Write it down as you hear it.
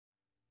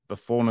the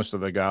fullness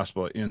of the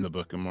gospel in the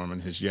Book of Mormon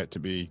has yet to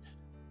be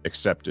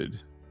accepted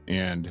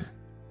and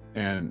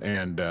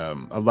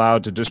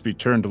allowed to just be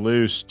turned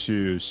loose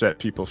to set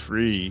people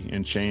free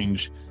and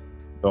change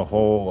the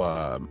whole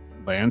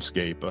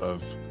landscape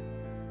of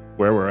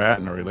where we're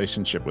at in our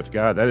relationship with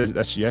God.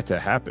 That's yet to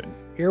happen.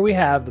 Here we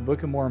have the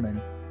Book of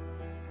Mormon.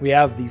 We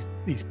have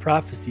these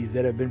prophecies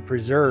that have been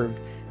preserved.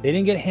 They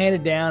didn't get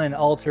handed down and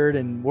altered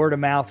and word of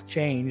mouth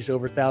changed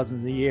over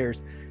thousands of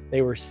years.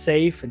 They were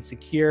safe and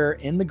secure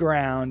in the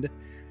ground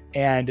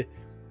and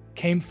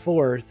came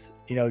forth,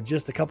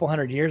 just a couple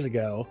hundred years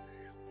ago.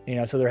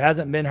 So there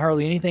hasn't been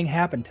hardly anything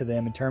happen to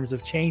them in terms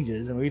of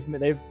changes,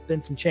 and they've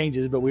been some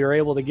changes, but we were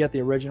able to get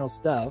the original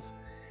stuff,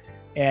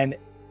 and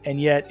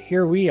yet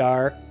here we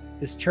are,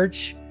 this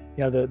church,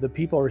 the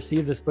people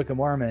receive this Book of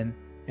Mormon,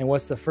 and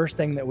what's the first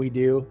thing that we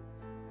do?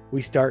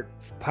 We start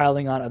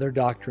piling on other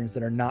doctrines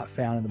that are not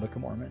found in the Book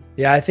of Mormon.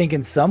 Yeah, I think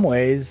in some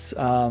ways,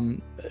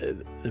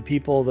 the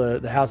people,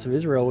 the house of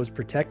Israel was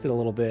protected a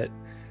little bit,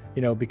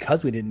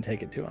 because we didn't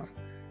take it to them.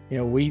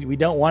 We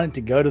don't want it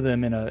to go to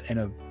them in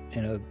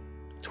a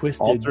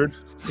twisted, altered,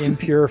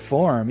 impure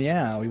form.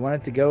 Yeah, we want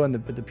it to go in the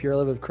pure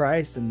love of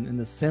Christ and in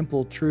the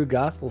simple, true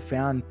gospel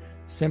found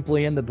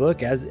simply in the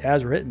book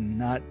as written,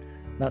 not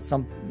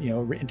some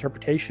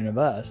interpretation of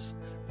us,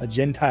 a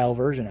Gentile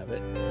version of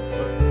it.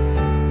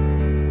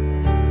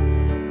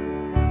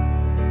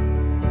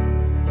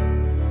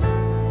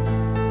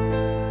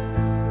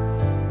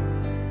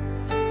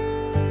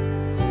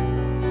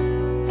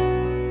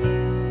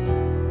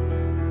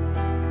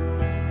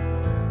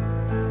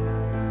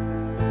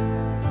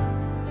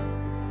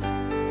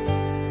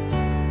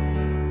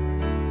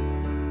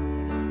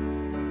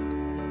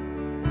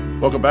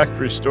 Welcome back to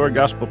Restored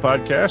Gospel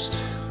Podcast.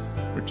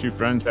 We're two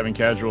friends having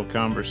casual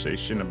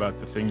conversation about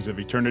the things of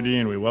eternity,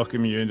 and we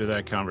welcome you into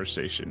that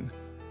conversation.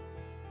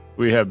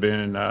 We have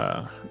been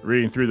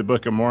reading through the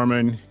Book of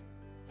Mormon,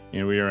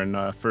 and we are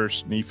in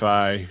First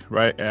Nephi,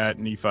 right at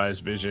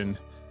Nephi's vision,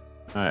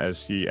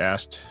 as he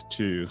asked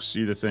to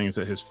see the things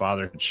that his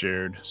father had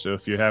shared. So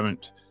if you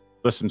haven't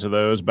listened to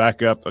those,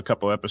 back up a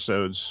couple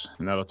episodes,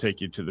 and that'll take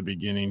you to the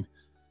beginning.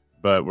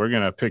 But we're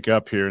going to pick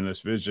up here in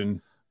this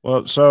vision.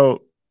 Well,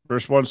 so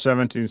Verse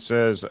 117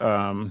 says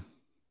that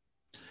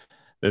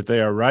they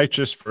are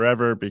righteous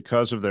forever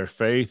because of their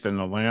faith in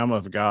the Lamb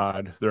of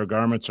God. Their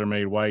garments are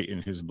made white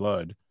in his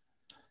blood.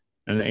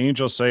 And the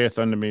angel saith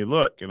unto me,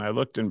 Look, and I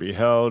looked and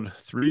beheld,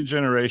 3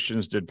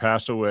 generations did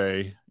pass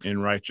away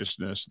in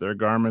righteousness. Their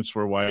garments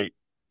were white,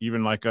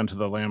 even like unto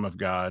the Lamb of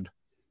God.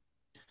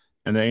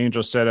 And the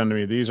angel said unto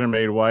me, These are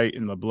made white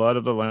in the blood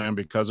of the Lamb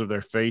because of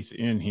their faith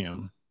in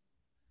him.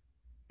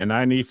 And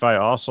I, Nephi,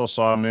 also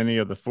saw many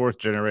of the 4th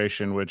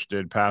generation which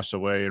did pass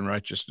away in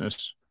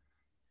righteousness.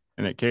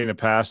 And it came to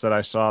pass that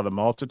I saw the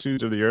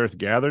multitudes of the earth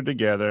gathered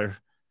together.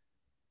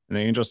 And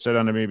the angel said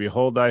unto me,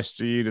 Behold thy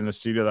seed and the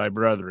seed of thy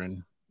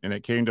brethren. And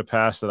it came to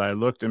pass that I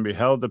looked and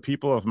beheld the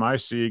people of my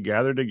seed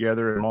gathered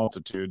together in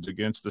multitudes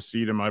against the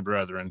seed of my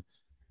brethren.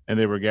 And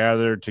they were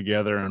gathered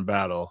together in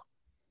battle.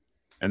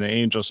 And the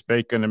angel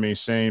spake unto me,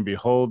 saying,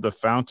 Behold the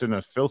fountain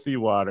of filthy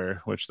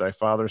water, which thy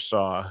father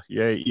saw,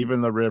 yea,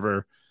 even the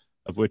river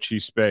of which he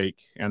spake,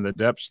 and the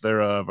depths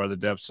thereof are the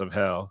depths of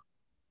hell.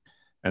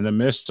 And the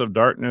mists of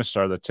darkness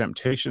are the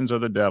temptations of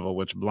the devil,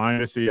 which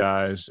blindeth the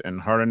eyes, and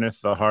hardeneth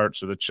the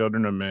hearts of the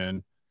children of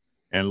men,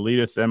 and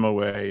leadeth them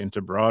away into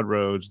broad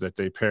roads, that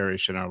they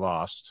perish and are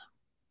lost.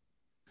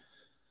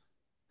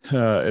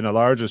 In a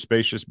large and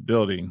spacious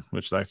building,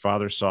 which thy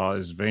father saw,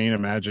 is vain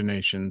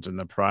imaginations and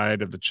the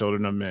pride of the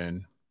children of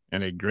men,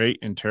 and a great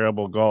and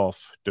terrible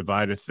gulf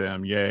divideth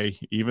them, yea,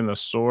 even the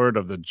sword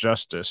of the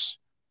justice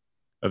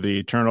of the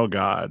eternal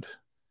God,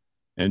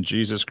 and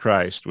Jesus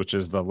Christ, which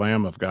is the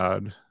Lamb of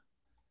God,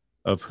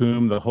 of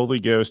whom the Holy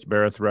Ghost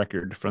beareth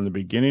record from the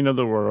beginning of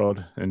the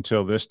world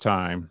until this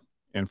time,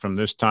 and from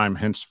this time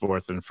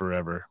henceforth and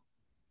forever.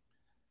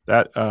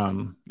 That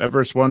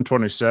verse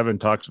 127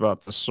 talks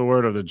about the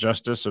sword of the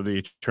justice of the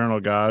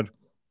eternal God.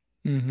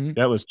 Mm-hmm.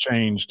 That was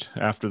changed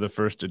after the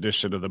first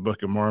edition of the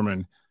Book of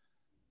Mormon.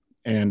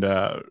 And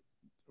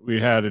we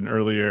had in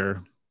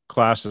earlier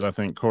classes, I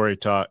think Corey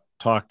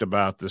talked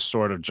about the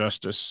sword of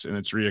justice and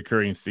its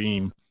reoccurring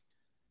theme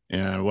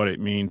and what it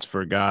means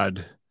for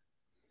God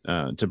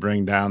to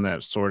bring down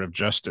that sword of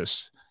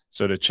justice.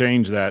 So to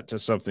change that to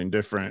something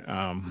different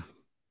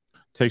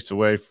takes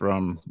away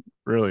from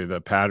really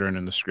the pattern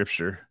in the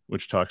scripture,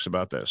 which talks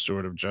about that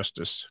sword of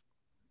justice.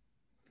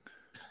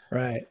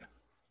 Right.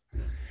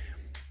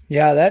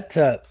 Yeah, that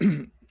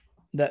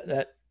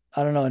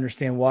I don't know,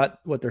 understand what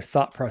their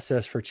thought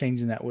process for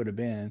changing that would have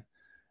been.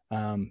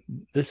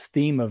 This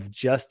theme of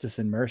justice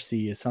and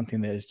mercy is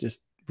something that is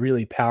just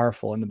really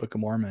powerful in the Book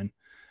of Mormon.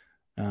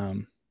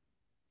 I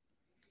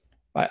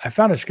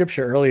found a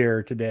scripture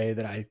earlier today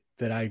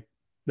that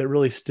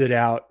really stood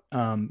out.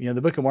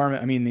 The Book of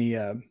Mormon,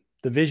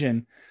 the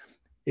vision,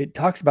 it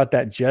talks about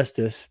that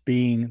justice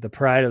being the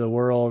pride of the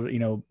world,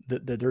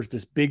 that there's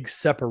this big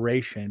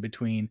separation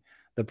between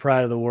the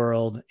pride of the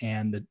world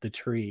and the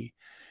tree,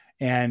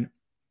 and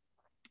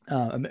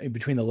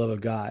between the love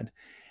of God.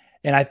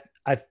 And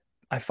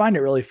I find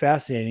it really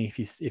fascinating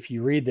if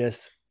you read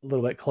this a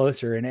little bit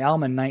closer. In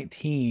Alma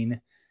 19,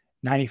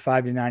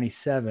 95 to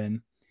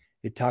 97,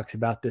 it talks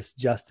about this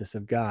justice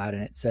of God,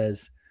 and it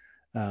says,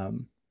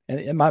 and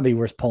it might be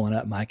worth pulling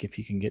up, Mike, if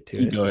you can get to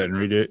it. Go ahead and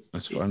read it.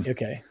 That's fun.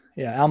 Okay.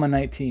 Yeah. Alma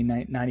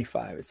 19,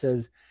 95. It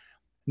says,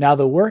 now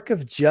the work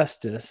of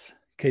justice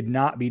could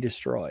not be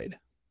destroyed.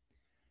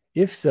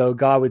 If so,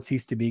 God would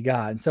cease to be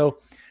God. And so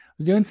I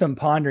was doing some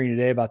pondering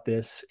today about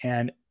this.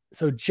 And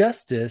so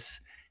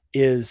justice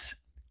is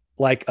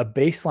like a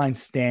baseline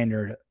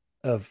standard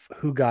of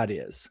who God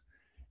is.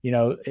 You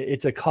know,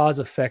 it's a cause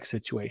effect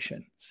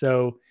situation.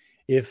 So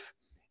if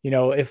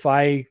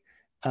I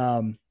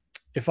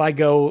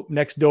go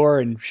next door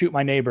and shoot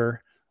my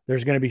neighbor,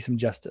 there's going to be some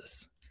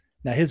justice.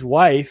 Now his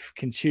wife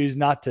can choose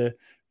not to,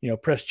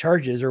 press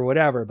charges or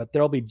whatever, but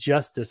there'll be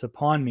justice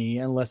upon me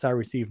unless I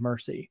receive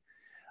mercy.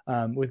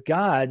 With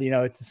God,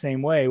 it's the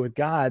same way. With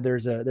God,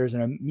 there's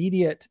an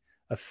immediate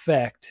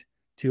effect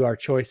to our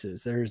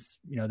choices.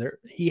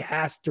 He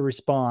has to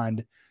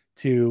respond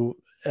to,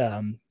 I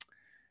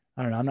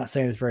don't know, I'm not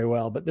saying this very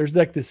well, but there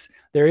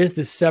is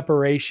this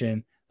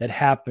separation that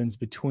happens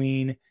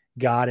between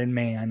God and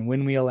man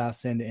when we allow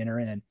sin to enter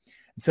in. And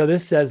so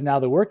this says, now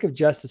the work of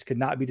justice could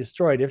not be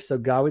destroyed. If so,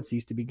 God would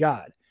cease to be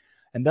God.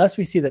 And thus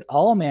we see that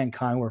all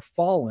mankind were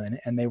fallen,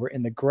 and they were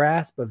in the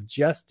grasp of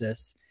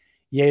justice,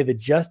 yea, the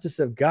justice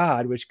of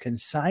God, which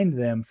consigned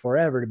them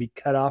forever to be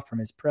cut off from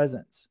his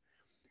presence.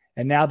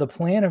 And now the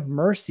plan of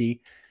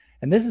mercy,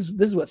 and this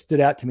is what stood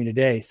out to me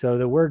today. So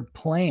the word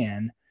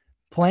planning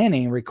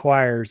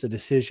requires a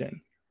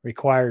decision,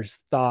 requires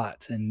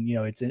thought, and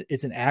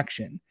it's an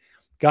action.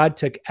 God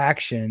took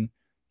action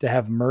to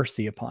have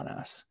mercy upon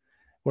us,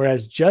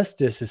 whereas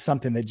justice is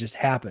something that just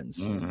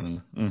happens.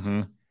 Mm-hmm.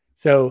 Mm-hmm.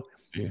 So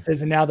it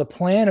says, and now the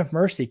plan of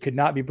mercy could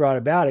not be brought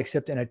about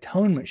except an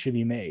atonement should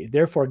be made.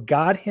 Therefore,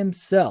 God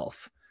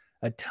himself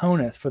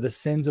atoneth for the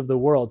sins of the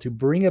world to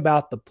bring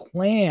about the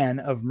plan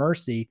of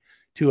mercy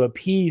to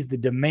appease the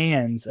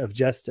demands of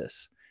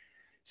justice.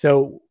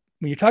 So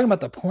when you're talking about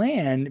the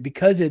plan,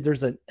 because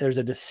there's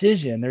a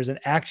decision, there's an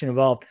action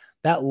involved,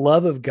 that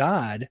love of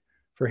God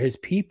for his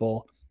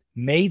people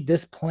made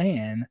this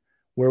plan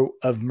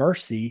of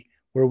mercy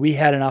where we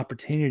had an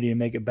opportunity to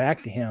make it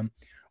back to him.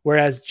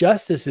 Whereas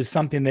justice is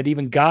something that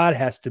even God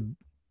has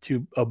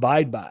to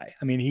abide by.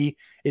 I mean,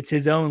 it's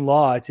his own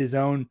law. It's his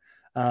own,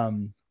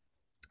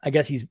 I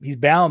guess he's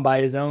bound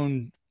by his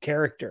own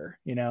character,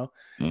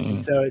 And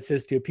so it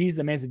says to appease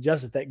the demands of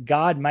justice, that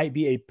God might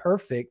be a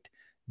perfect,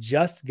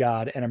 just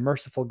God and a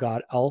merciful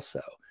God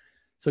also.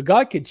 So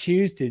God could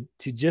choose to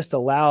just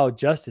allow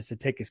justice to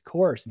take his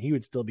course, and he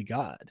would still be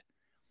God.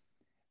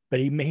 But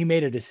he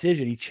made a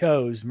decision. He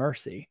chose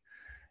mercy.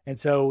 And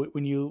so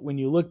when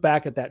you look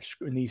back at that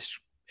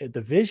at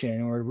the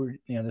vision, or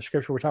the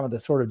scripture we're talking about, the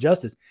sword of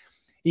justice,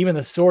 even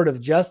the sword of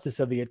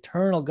justice of the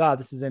eternal God.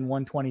 This is in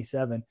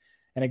 127.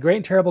 And a great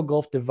and terrible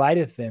gulf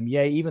divideth them,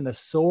 yea, even the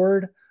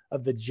sword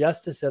of the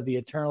justice of the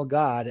eternal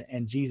God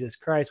and Jesus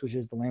Christ, which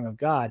is the Lamb of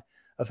God,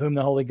 of whom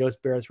the Holy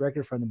Ghost beareth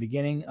record from the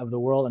beginning of the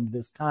world unto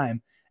this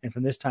time, and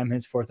from this time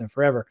henceforth and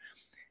forever.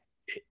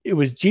 It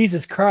was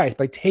Jesus Christ,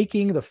 by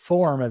taking the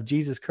form of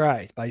Jesus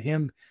Christ, by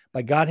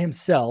God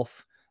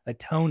himself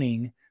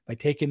atoning, by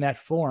taking that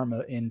form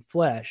in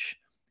flesh,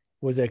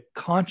 was a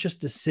conscious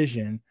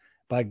decision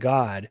by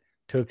God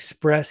to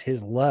express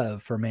his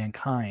love for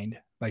mankind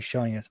by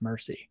showing us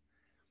mercy.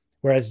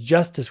 Whereas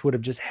justice would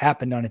have just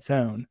happened on its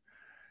own.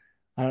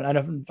 I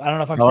don't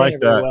know if I'm saying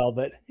it very well,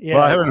 but yeah.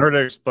 Well, I haven't heard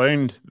it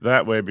explained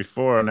that way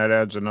before, and that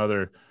adds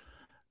another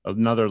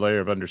layer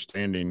of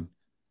understanding.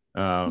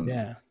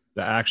 The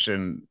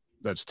action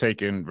that's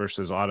taken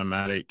versus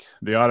automatic.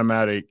 The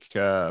automatic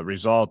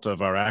result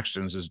of our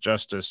actions is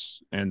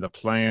justice, and the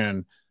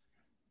plan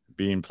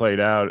being played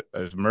out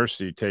as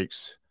mercy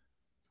takes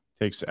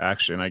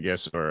action, I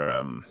guess,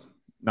 or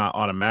not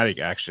automatic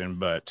action,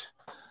 but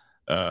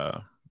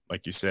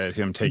like you said,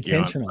 him taking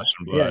on flesh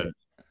and blood. Yeah.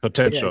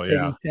 Potential,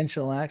 taking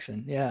intentional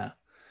action. Yeah.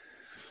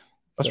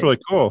 That's really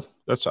cool.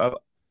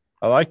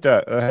 I like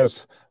that.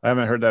 I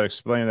haven't heard that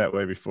explained that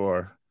way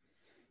before.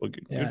 Well,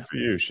 good for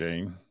you,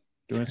 Shane.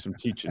 Doing some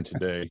teaching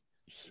today.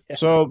 Yeah.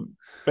 So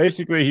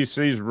basically, he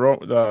sees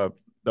the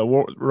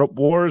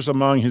wars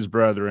among his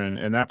brethren,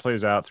 and that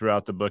plays out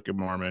throughout the Book of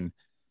Mormon.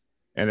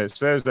 And it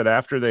says that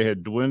after they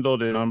had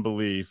dwindled in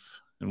unbelief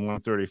in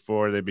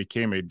 134, they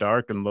became a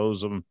dark and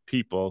loathsome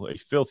people, a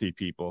filthy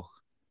people,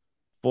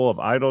 full of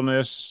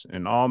idleness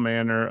and all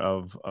manner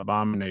of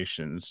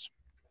abominations.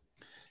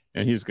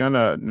 And he's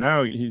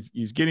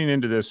getting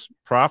into this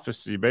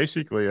prophecy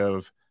basically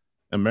of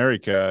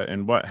America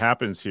and what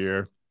happens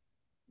here,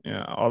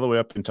 all the way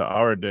up into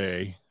our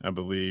day, I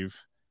believe,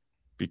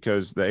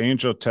 because the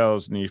angel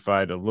tells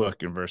Nephi to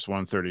look in verse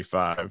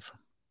 135.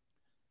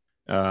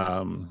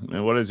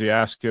 And what does he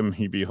ask him?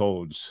 He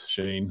beholds,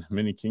 Shane,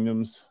 many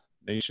kingdoms,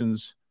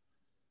 nations.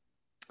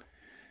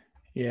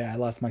 Yeah, I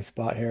lost my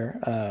spot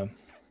here.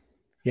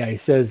 He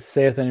says,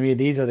 saith unto me,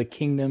 these are the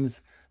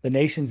kingdoms, the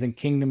nations and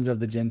kingdoms of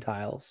the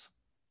Gentiles.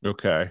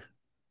 Okay.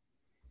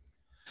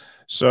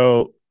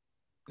 So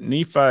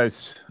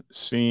Nephi's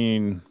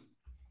seen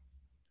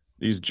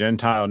these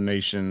Gentile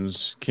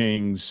nations,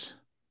 kings,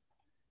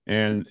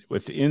 and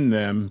within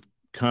them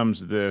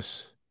comes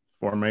this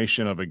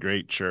formation of a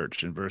great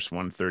church in verse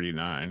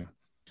 139.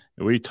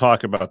 We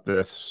talk about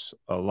this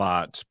a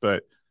lot,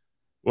 but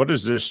what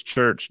is this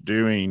church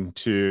doing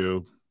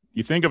to,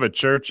 you think of a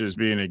church as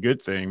being a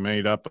good thing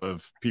made up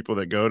of people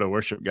that go to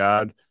worship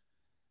God.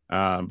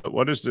 But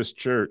what is this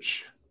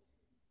church?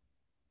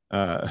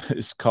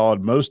 It's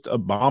called most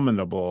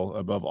abominable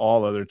above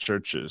all other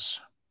churches.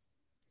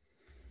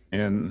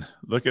 And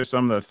look at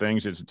some of the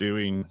things it's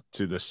doing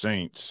to the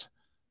saints.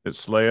 It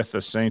slayeth the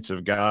saints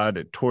of God.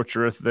 It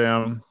tortureth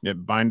them.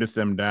 It bindeth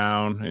them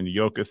down and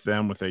yoketh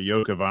them with a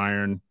yoke of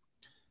iron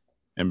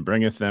and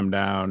bringeth them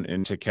down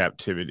into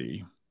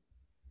captivity.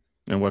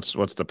 And what's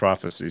the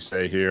prophecy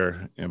say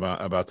here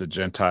about the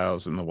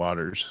Gentiles and the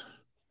waters?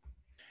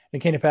 It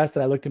came to pass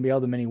that I looked and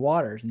beheld the many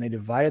waters, and they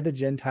divided the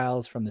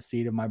Gentiles from the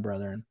seed of my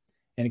brethren.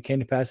 And it came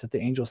to pass that the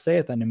angel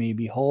saith unto me,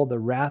 Behold, the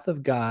wrath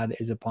of God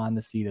is upon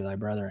the seed of thy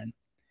brethren.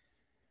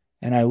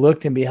 And I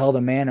looked and beheld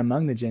a man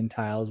among the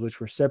Gentiles, which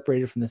were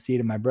separated from the seed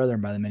of my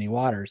brethren by the many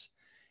waters.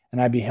 And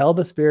I beheld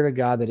the Spirit of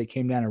God that it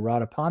came down and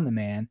wrought upon the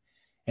man,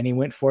 and he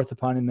went forth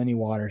upon the many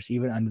waters,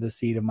 even unto the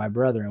seed of my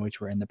brethren,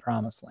 which were in the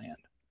promised land.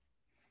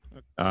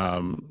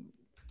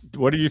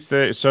 What do you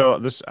think?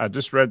 So I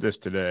just read this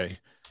today,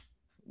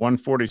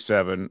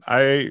 147.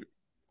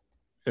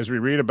 As we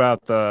read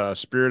about the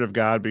Spirit of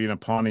God being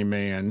upon a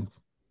man,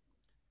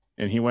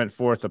 and he went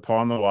forth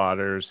upon the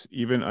waters,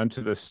 even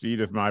unto the seed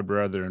of my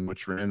brethren,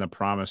 which were in the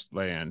promised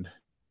land.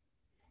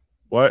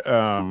 What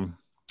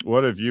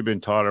have you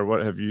been taught, or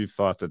what have you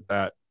thought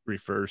that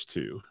refers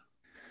to?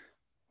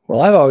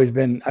 Well, I've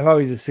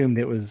always assumed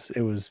it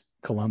was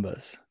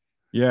Columbus.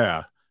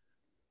 Yeah.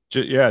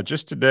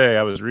 Just today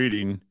I was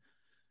reading,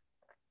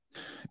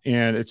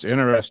 and it's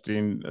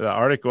interesting. The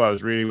article I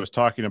was reading was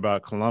talking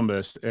about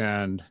Columbus,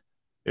 and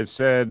it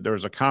said, there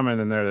was a comment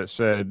in there that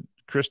said,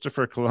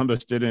 Christopher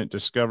Columbus didn't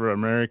discover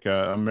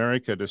America.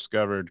 America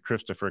discovered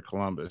Christopher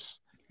Columbus.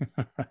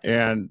 Right.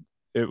 And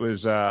it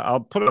was, I'll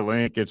put a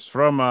link. It's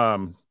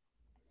from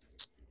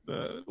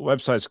the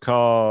website's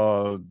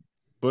called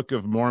Book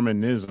of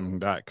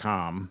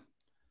Mormonism.com.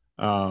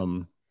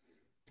 And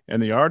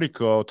the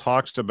article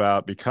talks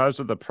about, because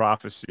of the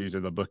prophecies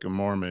of the Book of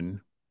Mormon,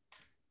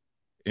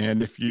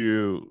 and if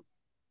you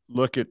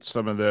look at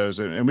some of those,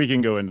 and we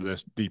can go into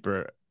this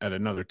deeper at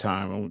another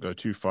time, I won't go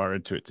too far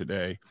into it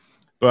today,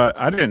 but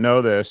I didn't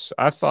know this.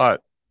 I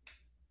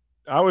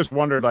always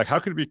wondered, like, how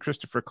could it be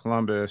Christopher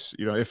Columbus?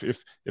 You know, if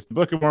the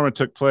Book of Mormon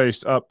took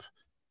place up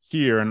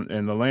here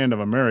in the land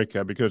of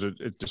America, because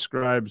it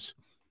describes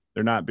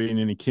there not being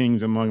any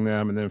kings among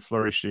them and then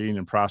flourishing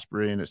and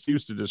prospering. It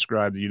seems to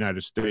describe the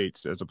United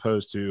States as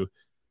opposed to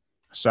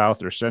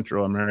South or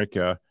Central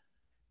America.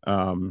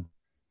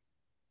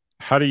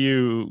 How do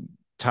you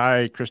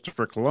tie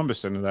Christopher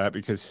Columbus into that?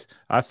 Because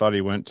I thought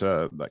he went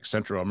to like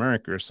Central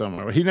America or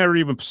somewhere. He never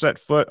even set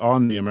foot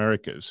on the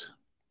Americas.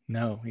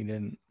 No, he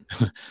didn't.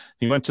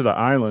 He went to the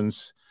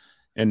islands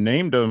and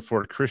named them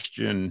for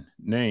Christian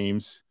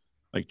names,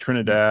 like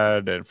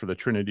Trinidad and for the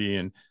Trinity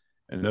and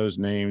those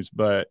names,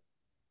 but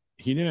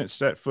he didn't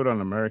set foot on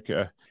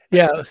America.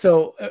 Yeah.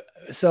 So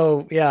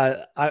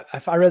yeah,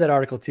 I read that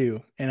article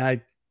too,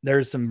 and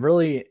there's some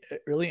really,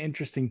 really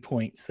interesting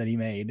points that he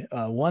made.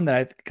 One that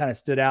I kind of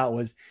stood out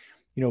was,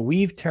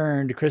 we've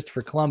turned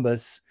Christopher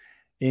Columbus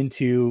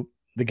into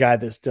the guy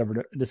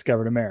that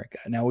discovered America.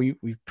 Now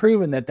we've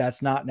proven that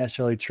that's not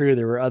necessarily true.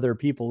 There were other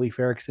people, Leif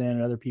Erikson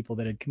and other people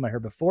that had come out here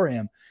before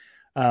him.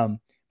 But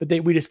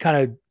we just kind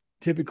of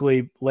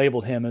typically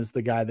labeled him as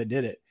the guy that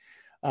did it.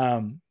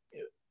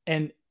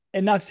 And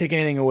not to take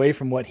anything away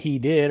from what he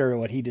did or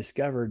what he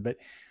discovered, but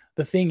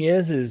the thing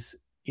is,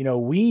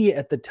 we,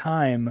 at the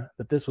time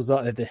that this was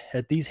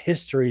at these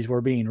histories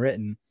were being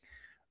written,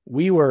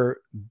 we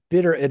were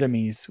bitter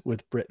enemies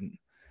with Britain.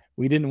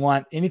 We didn't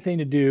want anything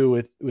to do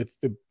with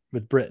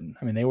Britain.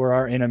 I mean, they were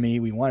our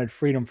enemy. We wanted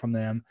freedom from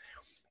them.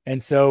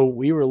 And so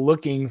we were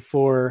looking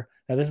for,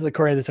 now this is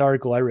according to this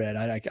article I read.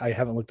 I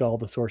haven't looked all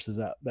the sources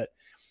up, but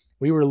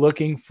we were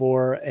looking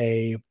for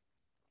a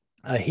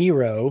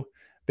hero,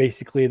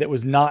 basically, that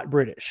was not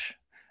British.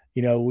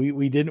 We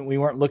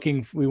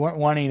weren't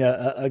wanting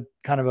a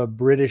kind of a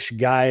British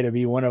guy to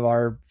be one of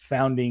our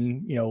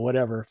founding,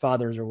 whatever,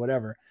 fathers or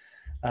whatever.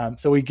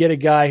 So we get a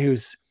guy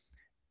who's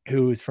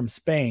from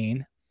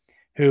Spain,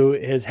 who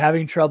is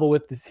having trouble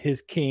with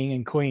his king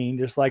and queen,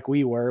 just like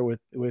we were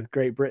with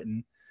Great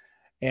Britain.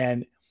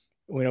 And,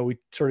 we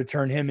sort of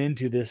turn him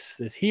into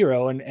this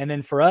hero. And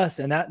then for us,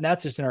 and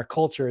that's just in our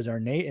culture as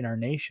in our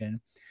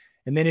nation.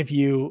 And then if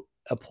you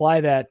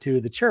apply that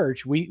to the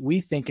church,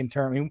 we think in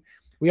terms,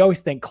 we always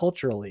think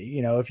culturally.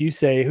 If you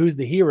say, who's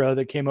the hero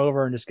that came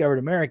over and discovered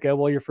America?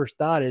 Well, your first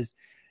thought is,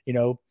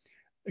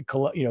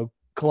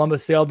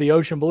 Columbus sailed the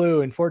ocean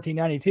blue in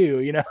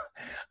 1492.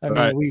 I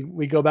Right. mean,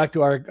 we go back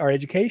to our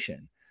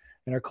education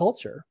and our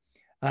culture.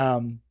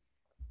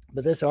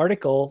 But this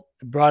article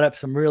brought up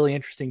some really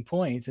interesting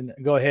points. And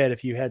go ahead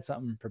if you had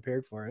something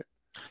prepared for it.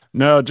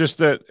 No, just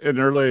that in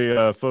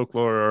early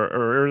folklore or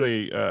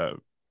early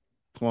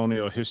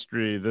colonial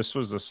history, this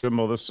was a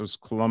symbol. This was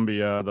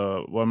Columbia,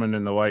 the woman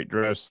in the white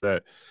dress,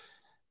 that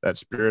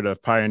spirit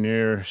of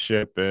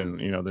pioneership and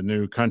the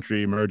new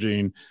country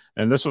emerging.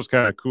 And this was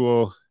kind of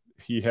cool.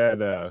 He had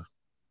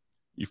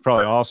you've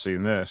probably all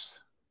seen this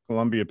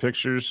Columbia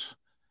pictures.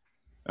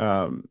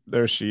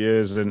 There she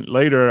is, and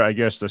later I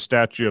guess the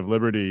Statue of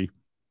Liberty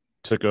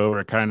took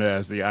over kind of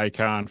as the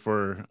icon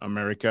for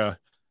America.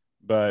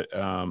 But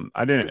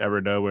I didn't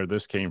ever know where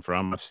this came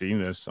from. I've seen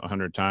this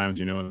 100 times,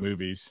 in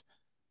movies.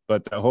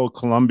 But the whole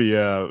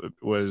Columbia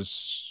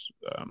was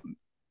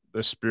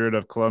the spirit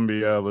of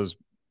Columbia was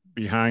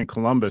behind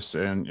Columbus,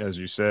 and as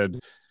you said,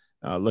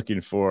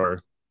 looking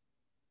for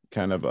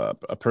kind of a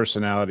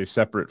personality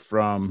separate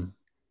from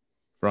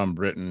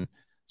Britain.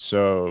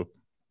 So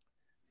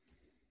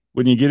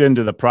when you get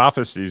into the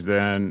prophecies,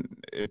 then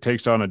it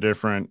takes on a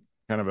different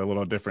kind of a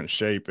little different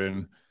shape,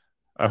 and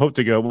we'll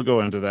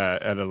go into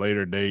that at a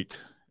later date.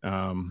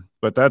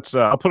 But that's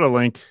I'll put a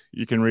link.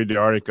 You can read the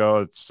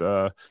article. It's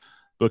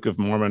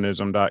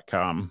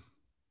bookofmormonism.com.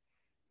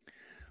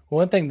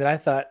 One thing that I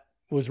thought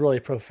was really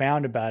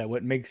profound about it,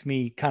 what makes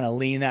me kind of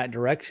lean that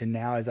direction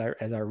now as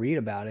I read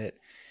about it,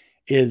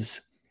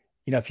 is,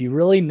 if you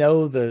really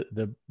know the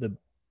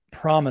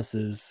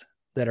promises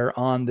that are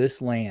on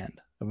this land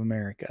of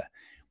America,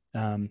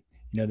 the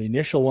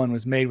initial one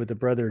was made with the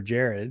brother of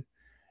Jared,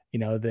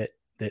 that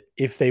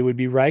if they would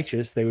be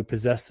righteous, they would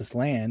possess this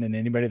land, and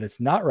anybody that's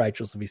not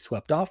righteous will be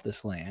swept off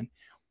this land.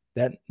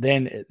 That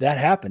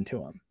happened to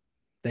them.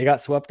 They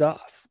got swept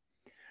off.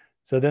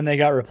 So then they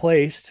got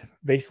replaced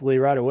basically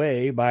right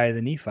away by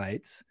the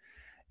Nephites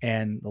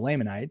and the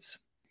Lamanites.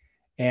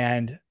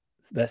 And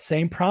that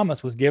same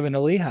promise was given to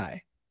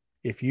Lehi.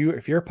 If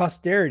your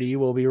posterity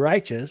will be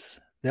righteous,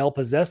 they'll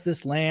possess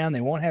this land. They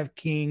won't have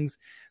kings.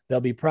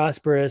 They'll be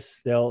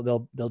prosperous.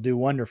 They'll do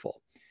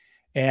wonderful.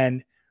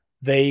 And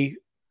they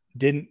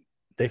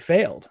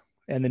failed.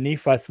 And the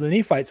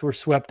Nephites were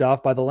swept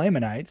off by the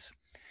Lamanites.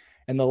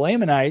 And the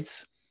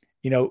Lamanites,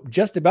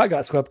 just about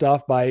got swept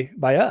off by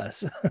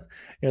us.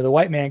 The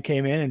white man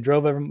came in and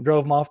drove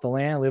them off the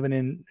land,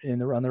 living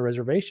on the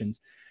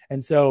reservations.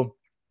 And so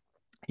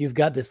you've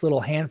got this little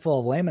handful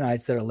of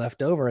Lamanites that are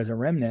left over as a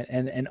remnant,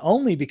 and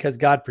only because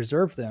God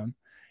preserved them.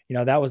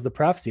 That was the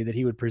prophecy, that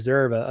he would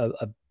preserve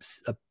a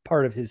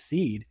part of his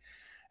seed.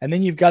 And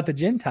then you've got the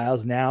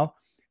Gentiles now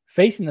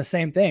facing the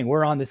same thing.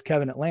 We're on this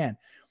covenant land.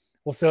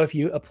 Well, so if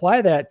you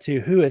apply that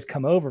to who has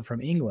come over from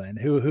England,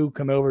 who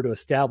come over to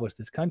establish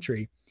this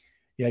country,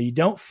 you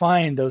don't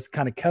find those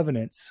kind of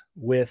covenants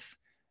with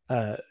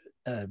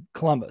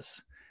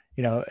Columbus.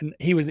 And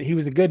he was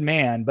a good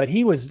man, but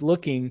he was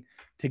looking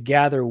to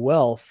gather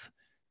wealth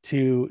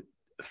to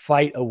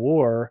fight a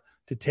war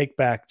to take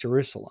back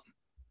Jerusalem.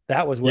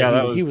 That was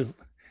what he was.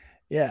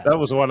 Yeah, that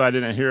was what I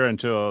didn't hear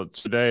until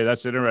today.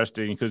 That's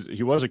interesting, because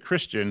he was a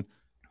Christian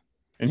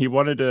and he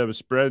wanted to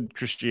spread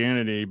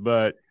Christianity,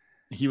 but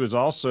he was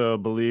also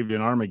believed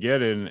in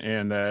Armageddon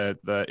and that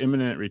the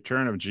imminent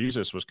return of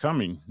Jesus was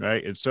coming,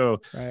 right? And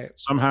so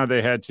somehow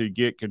they had to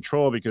get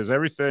control, because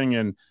everything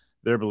in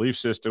their belief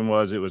system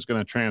was it was going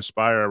to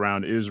transpire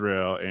around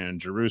Israel and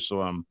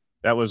Jerusalem.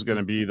 That was going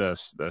to be the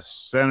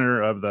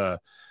center of the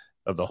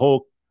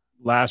whole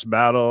last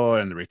battle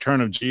and the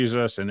return of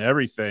Jesus, and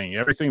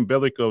everything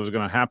biblical was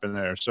going to happen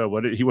there. So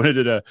he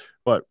wanted to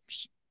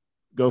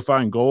go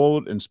find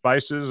gold and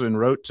spices, and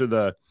wrote to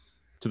the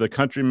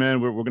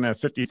countrymen, we're going to have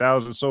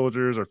 50,000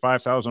 soldiers or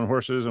 5,000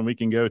 horses, and we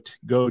can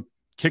go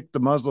kick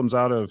the Muslims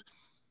out of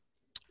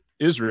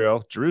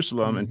Israel,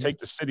 Jerusalem, and take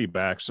the city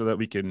back so that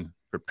we can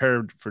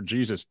prepare for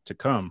Jesus to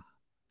come.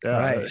 Yeah.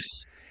 Right.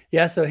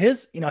 Yeah. So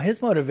his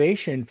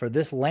motivation for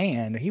this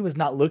land, he was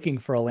not looking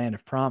for a land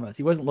of promise.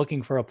 He wasn't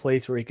looking for a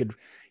place where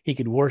he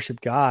could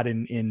worship God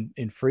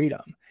in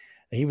freedom.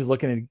 He was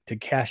looking to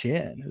cash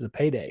in. It was a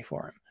payday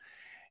for him.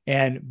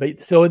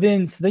 So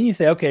then you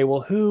say, okay,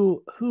 well,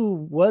 who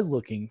was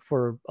looking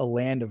for a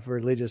land of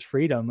religious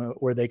freedom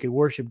where they could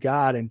worship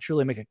God and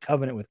truly make a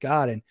covenant with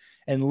God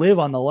and live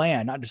on the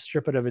land, not just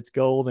strip it of its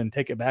gold and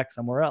take it back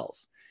somewhere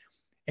else?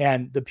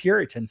 And the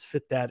Puritans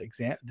fit that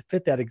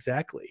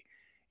exactly.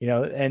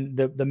 And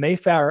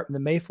the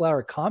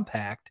Mayflower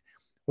Compact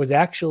was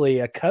actually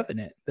a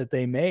covenant that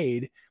they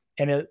made.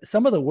 And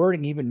some of the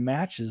wording even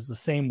matches the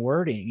same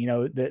wording,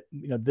 that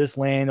this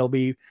land will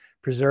be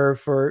preserved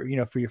for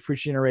your future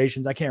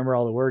generations. I can't remember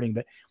all the wording,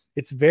 but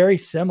it's very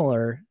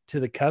similar to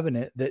the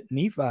covenant that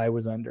Lehi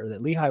was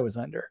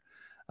under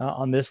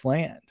on this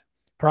land,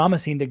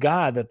 promising to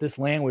God that this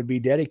land would be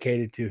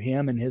dedicated to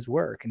him and his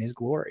work and his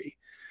glory.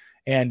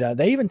 And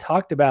they even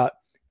talked about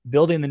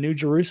building the New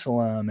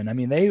Jerusalem. And I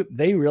mean,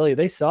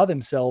 they saw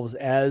themselves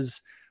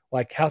as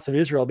like House of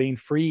Israel, being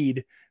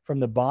freed from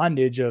the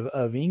bondage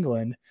of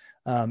England,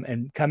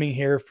 and coming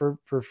here for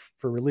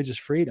religious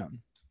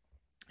freedom.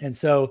 And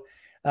so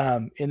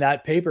in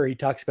that paper, he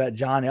talks about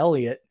John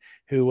Eliot,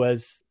 who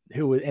was,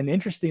 and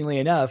interestingly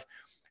enough,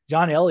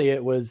 John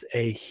Eliot was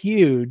a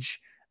huge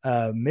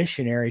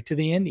missionary to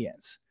the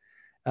Indians.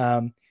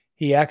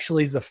 he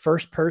actually is the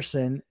first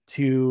person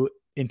to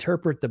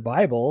interpret the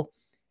Bible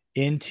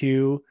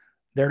into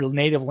their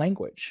native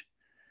language.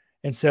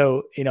 And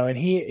so, and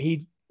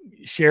he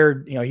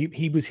shared,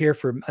 he was here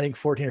for, I think,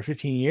 14 or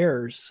 15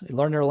 years. He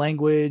learned their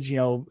language.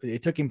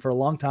 It took him for a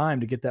long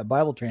time to get that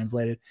Bible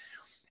translated.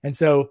 And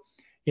so,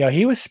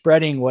 he was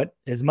spreading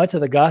as much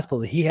of the gospel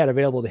that he had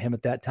available to him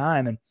at that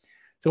time. And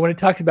so when it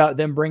talks about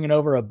them bringing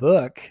over a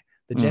book,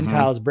 the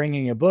Gentiles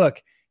bringing a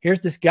book,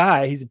 here's this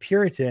guy, he's a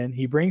Puritan.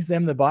 He brings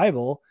them the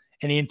Bible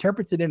and he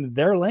interprets it into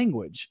their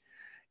language,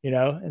 and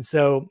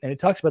it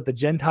talks about the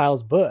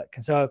Gentiles book.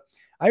 And so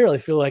I really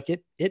feel like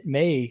he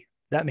may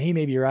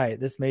be right.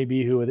 This may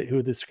be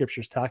who the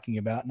scripture's talking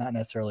about, not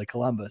necessarily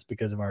Columbus,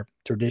 because of our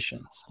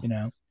traditions,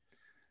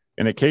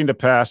 And it came to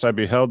pass, I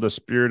beheld the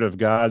Spirit of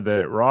God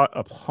that wrought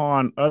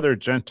upon other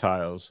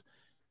Gentiles,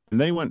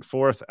 and they went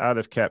forth out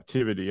of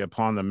captivity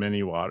upon the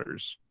many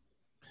waters.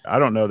 I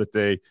don't know that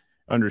they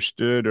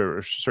understood,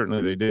 or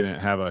certainly they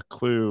didn't have a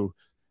clue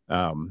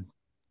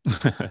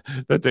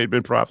that they'd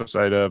been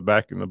prophesied of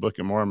back in the Book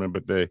of Mormon,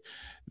 but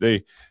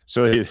they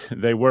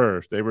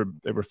were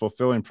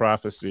fulfilling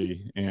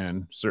prophecy,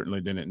 and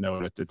certainly didn't know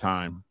it at the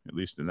time, at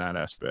least in that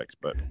aspect.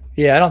 But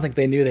yeah, I don't think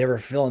they knew they were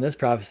fulfilling this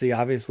prophecy,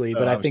 obviously,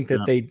 but I think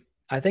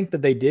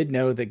that they did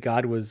know that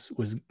God was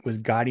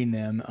guiding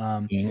them,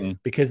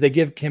 because they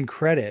give him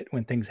credit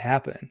when things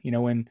happen.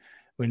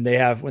 When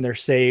they're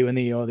saved, when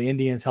the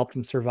Indians helped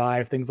them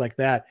survive, things like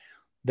that,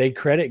 they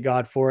credit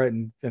God for it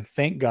and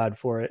thank God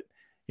for it.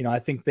 I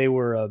think they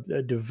were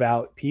a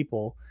devout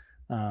people.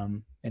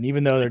 And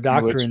even though their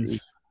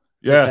doctrines,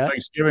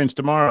 Thanksgiving's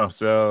tomorrow.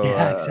 So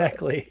yeah,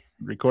 exactly.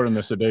 Recording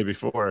this the day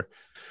before.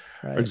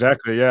 Right.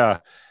 Exactly. Yeah.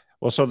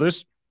 Well, so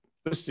this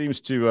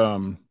seems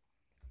to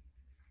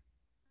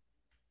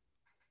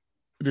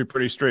be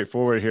pretty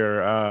straightforward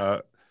here.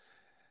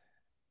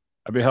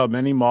 I beheld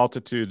many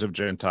multitudes of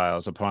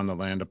Gentiles upon the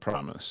land of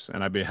promise,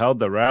 and I beheld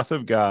the wrath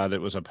of God that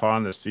was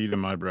upon the seed of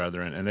my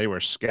brethren, and they were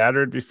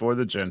scattered before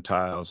the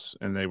Gentiles,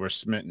 and they were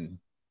smitten.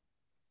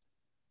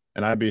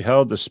 And I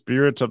beheld the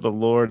Spirit of the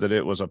Lord that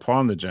it was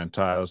upon the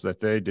Gentiles, that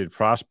they did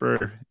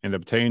prosper and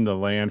obtain the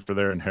land for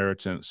their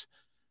inheritance.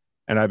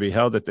 And I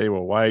beheld that they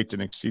were white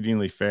and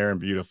exceedingly fair and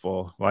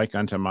beautiful, like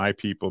unto my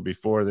people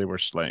before they were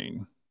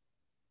slain.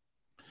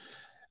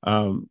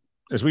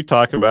 As we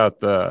talk about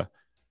the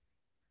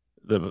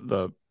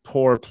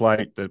poor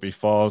plight that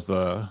befalls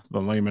the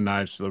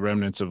Lamanites, the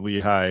remnants of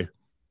Lehi,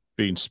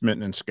 being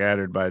smitten and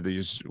scattered by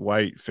these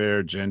white,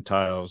 fair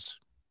Gentiles,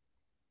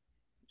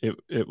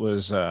 it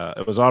was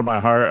on my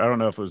heart. I don't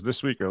know if it was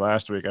this week or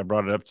last week. I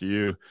brought it up to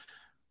you.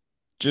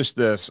 Just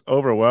this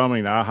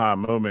overwhelming aha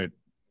moment.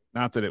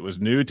 Not that it was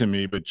new to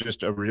me, but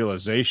just a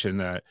realization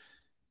that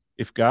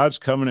if God's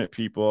covenant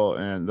people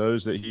and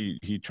those that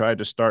he tried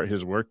to start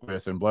his work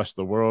with and bless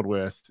the world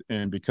with,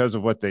 and because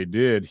of what they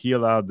did, he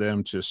allowed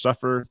them to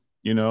suffer,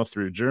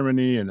 through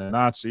Germany and the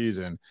Nazis,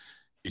 and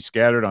he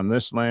scattered on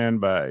this land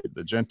by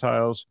the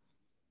Gentiles.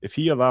 If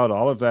he allowed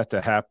all of that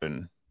to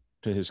happen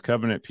to his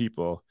covenant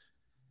people,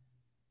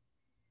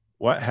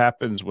 what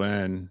happens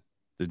when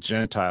the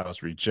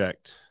Gentiles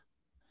reject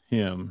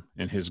him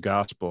and his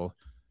gospel?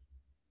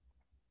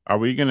 Are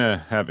we going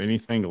to have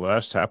anything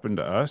less happen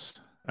to us?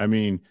 I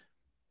mean,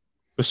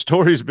 the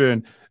story's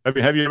been,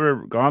 have you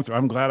ever gone through,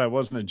 I'm glad I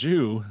wasn't a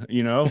Jew,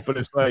 but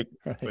it's like,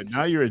 right. But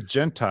now you're a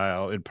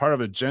Gentile and part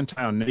of a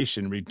Gentile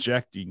nation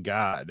rejecting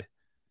God.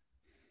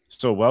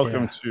 So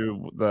welcome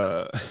to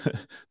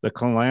the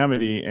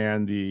calamity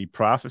and the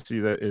prophecy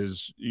that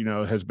is,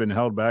 has been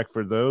held back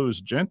for those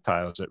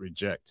Gentiles that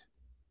reject.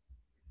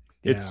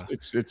 Yeah.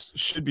 It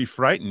should be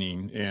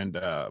frightening. And,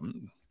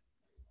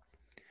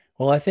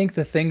 well, I think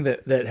the thing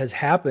that has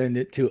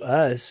happened to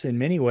us in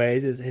many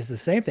ways is the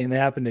same thing that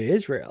happened to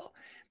Israel.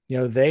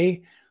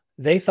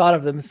 They thought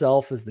of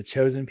themselves as the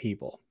chosen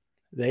people.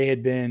 They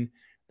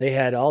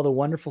had all the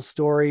wonderful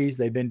stories.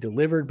 They'd been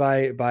delivered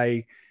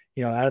by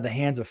out of the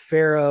hands of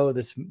Pharaoh,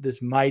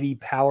 this mighty,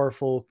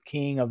 powerful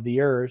king of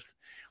the earth.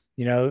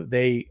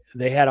 They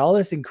had all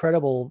this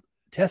incredible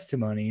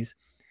testimonies,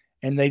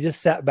 and they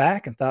just sat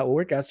back and thought, well,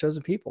 we're God's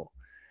chosen people.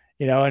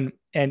 And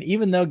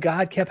even though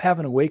God kept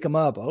having to wake them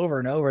up over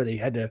and over, they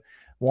had to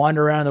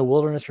wander around the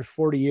wilderness for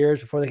 40 years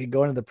before they could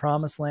go into the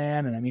promised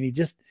land. And I mean,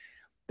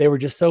 they were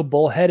just so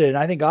bullheaded. And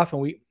I think often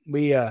we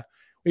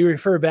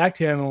refer back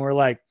to him and we're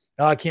like,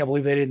 oh, I can't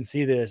believe they didn't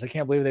see this. I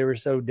can't believe they were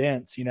so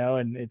dense,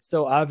 and it's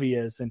so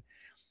obvious. And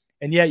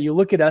yet you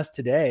look at us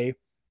today,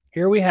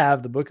 here we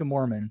have the Book of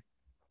Mormon.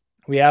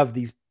 We have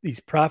these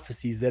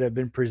prophecies that have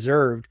been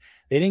preserved.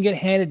 They didn't get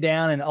handed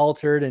down and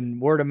altered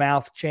and word of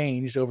mouth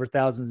changed over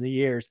thousands of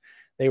years.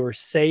 They were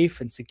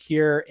safe and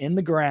secure in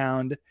the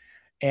ground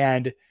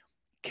and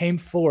came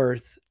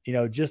forth,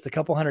 just a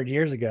couple hundred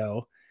years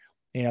ago.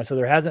 So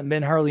there hasn't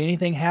been hardly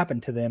anything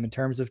happen to them in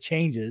terms of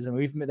changes. And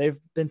they've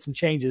been some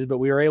changes, but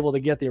we were able to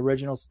get the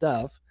original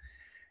stuff.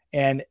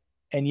 And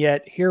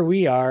yet here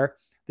we are,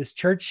 this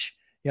church,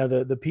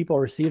 the people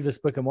receive this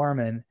Book of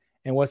Mormon.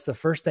 And what's the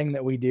first thing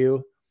that we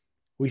do?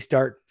 We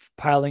start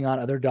piling on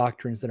other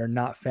doctrines that are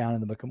not found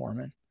in the Book of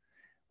Mormon.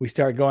 we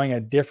start going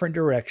a different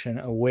direction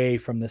away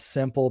from the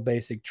simple,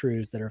 basic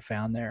truths that are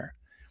found there.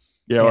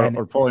 Yeah,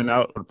 or pulling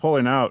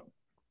out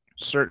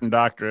certain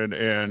doctrine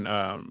and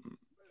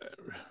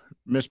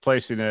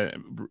misplacing it,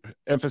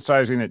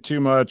 emphasizing it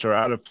too much, or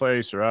out of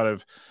place, or out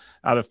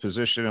of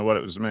position and what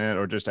it was meant,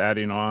 or just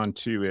adding on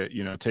to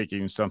it,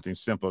 taking something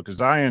simple. Because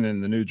Zion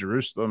and the New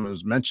Jerusalem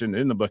is mentioned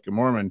in the Book of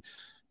Mormon,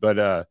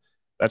 but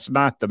that's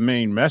not the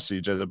main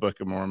message of the Book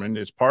of Mormon.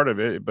 It's part of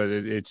it, but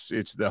it's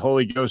the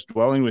Holy Ghost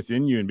dwelling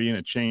within you and being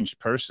a changed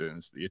person.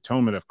 It's the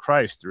atonement of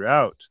Christ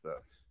throughout,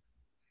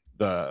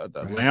 the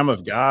right. Lamb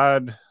of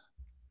God,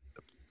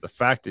 the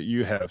fact that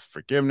you have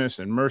forgiveness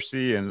and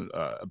mercy and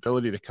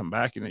ability to come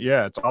back. And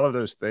yeah, it's all of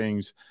those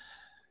things.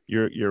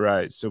 You're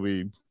right. So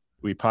we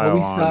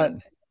pile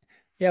on.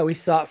 We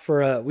sought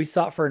for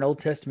an Old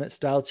Testament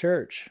style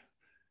church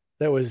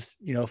that was,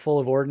 full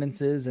of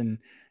ordinances and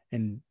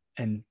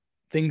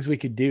things we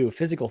could do,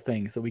 physical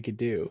things that we could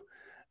do.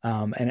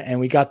 And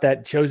we got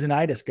that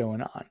chosenitis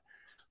going on,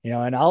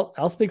 and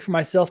I'll speak for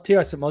myself too.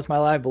 I spent most of my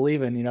life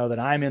believing, that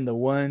I'm in the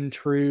one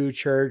true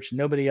church.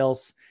 Nobody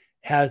else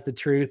has the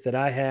truth that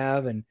I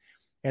have. And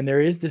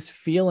there is this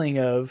feeling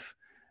of,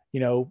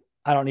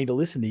 I don't need to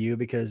listen to you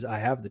because I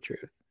have the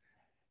truth,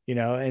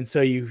 and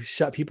so you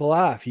shut people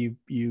off. You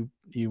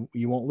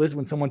won't listen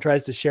when someone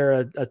tries to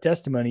share a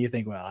testimony. You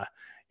think, well,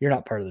 you're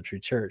not part of the true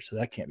church, so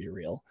that can't be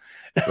real.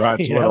 Right.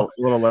 A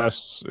little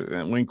less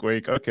wink,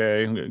 wink.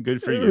 Okay.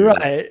 Good for you.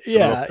 Right.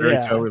 Yeah. Fairy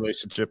tale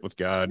relationship with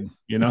God,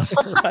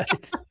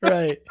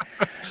 Right.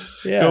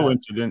 Yeah.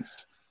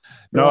 Coincidence.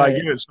 No, right. I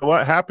get it. So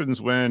what happens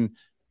when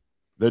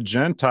the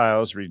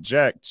Gentiles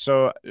reject?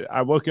 So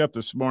I woke up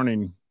this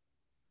morning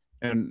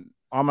and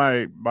on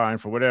my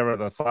mind, for whatever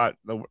the thought,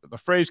 the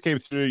phrase came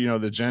through,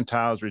 the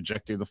Gentiles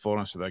rejecting the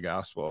fullness of the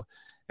gospel.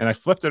 And I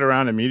flipped it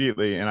around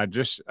immediately. And I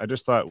just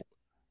thought,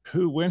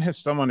 when has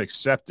someone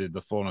accepted the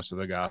fullness of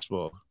the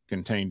gospel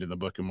contained in the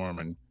Book of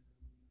Mormon?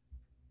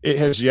 It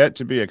has yet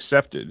to be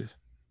accepted.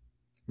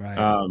 Right.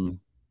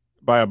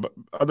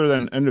 Other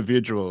than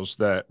individuals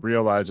that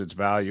realize its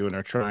value and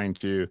are trying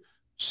to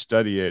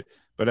study it.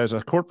 But as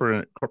a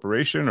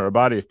corporation or a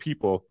body of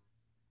people,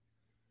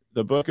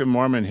 the Book of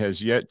Mormon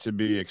has yet to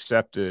be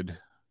accepted.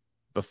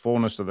 The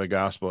fullness of the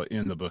gospel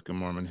in the Book of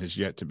Mormon has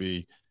yet to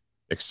be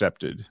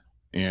accepted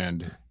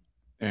and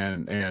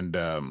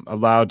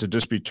allowed to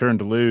just be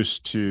turned loose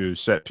to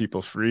set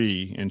people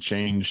free and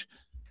change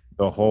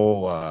the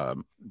whole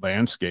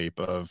landscape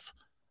of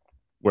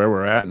where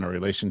we're at in our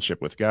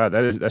relationship with God.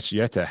 That's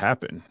yet to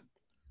happen.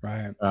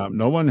 Right.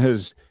 No one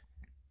has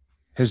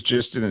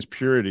just in its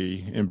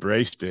purity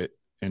embraced it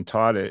and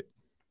taught it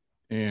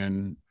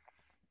and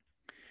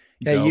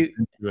you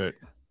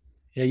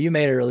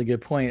made a really good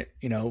point,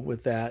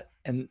 with that.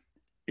 And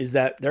is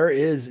that there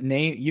is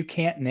you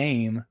can't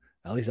name,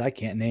 at least I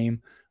can't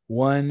name,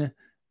 one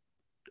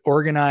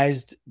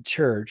organized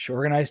church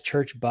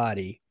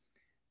body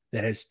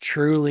that has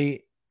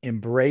truly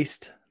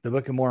embraced the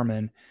Book of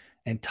Mormon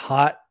and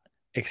taught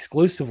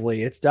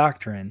exclusively its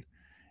doctrine,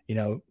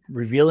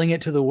 revealing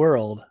it to the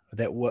world,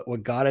 that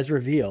what God has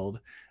revealed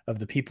of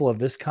the people of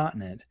this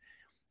continent.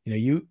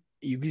 You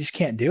just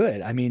can't do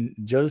it. I mean,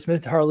 Joseph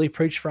Smith hardly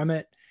preached from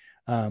it.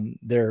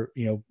 The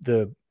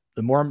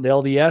Mormon, the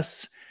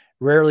LDS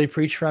rarely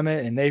preach from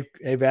it, and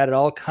they've added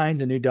all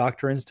kinds of new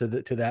doctrines to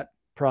that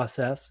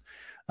process.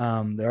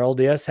 Their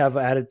LDS have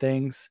added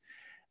things.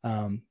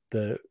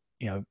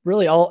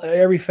 Really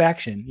every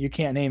faction. You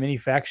can't name any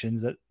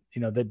factions that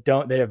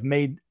that have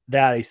made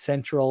that a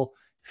central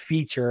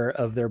feature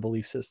of their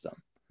belief system.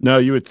 No,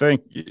 you would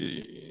think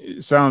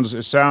it sounds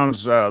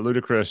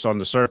ludicrous on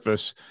the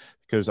surface,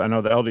 because I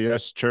know the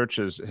LDS Church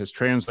has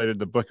translated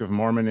the Book of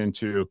Mormon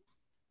into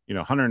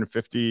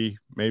 150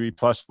 maybe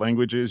plus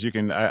languages.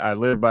 I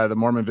live by the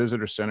Mormon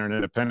Visitor Center in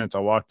Independence. I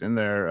walked in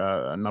there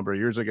a number of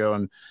years ago,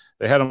 and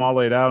they had them all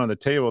laid out on the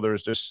table.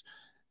 There's just,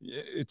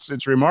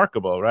 it's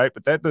remarkable, right?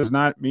 But that does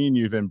not mean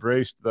you've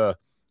embraced the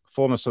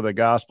fullness of the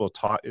gospel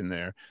taught in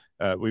there.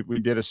 We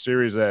did a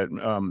series that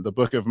the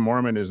Book of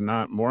Mormon is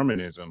not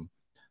Mormonism.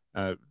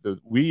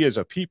 We as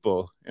a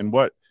people and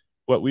what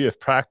we have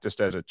practiced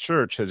as a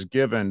church has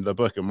given the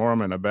Book of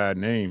Mormon a bad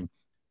name.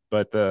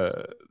 But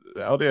the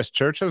LDS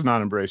Church has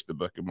not embraced the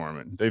Book of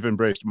Mormon. They've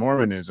embraced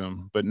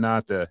Mormonism, but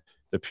not the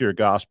pure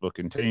gospel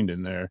contained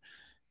in there.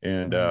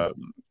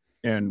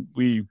 And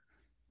we've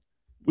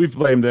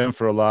blamed them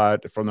for a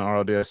lot from the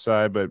LDS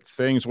side, but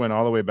things went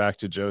all the way back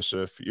to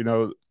Joseph.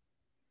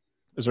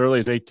 As early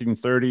as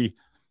 1830,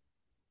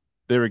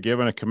 they were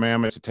given a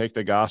commandment to take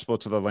the gospel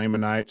to the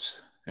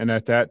Lamanites. And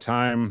at that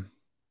time,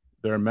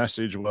 their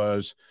message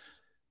was,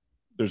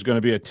 there's going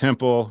to be a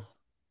temple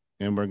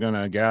and we're going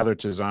to gather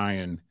to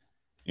Zion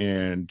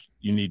and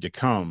you need to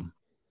come.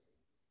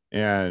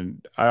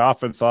 And I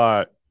often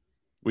thought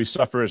we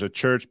suffer as a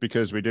church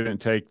because we didn't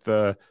take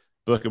the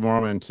Book of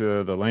Mormon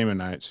to the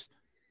Lamanites.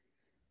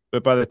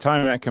 But by the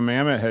time that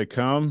commandment had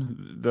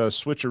come, the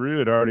switcheroo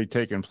had already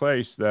taken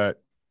place, that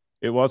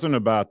it wasn't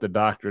about the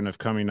doctrine of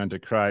coming unto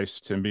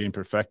Christ and being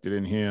perfected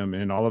in him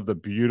and all of the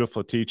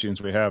beautiful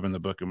teachings we have in the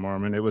Book of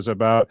Mormon. It was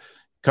about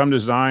come to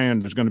Zion.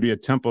 There's going to be a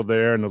temple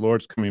there, and the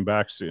Lord's coming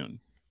back soon.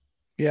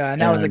 Yeah,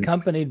 and that was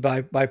accompanied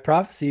by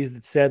prophecies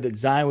that said that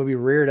Zion would be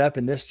reared up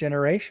in this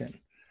generation.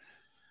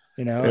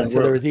 And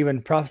so there was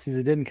even prophecies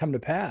that didn't come to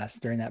pass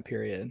during that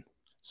period.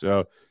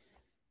 So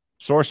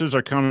sources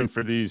are coming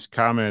for these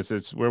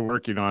comments. We're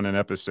working on an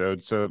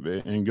episode. So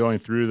in going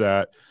through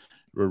that,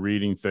 we're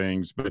reading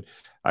things. But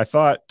I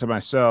thought to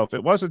myself,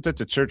 it wasn't that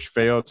the church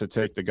failed to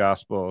take the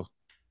gospel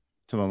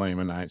to the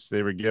Lamanites.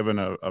 They were given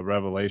a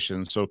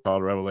revelation,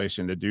 so-called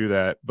revelation, to do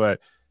that. But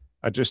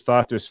I just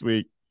thought this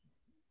week,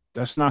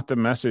 that's not the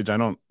message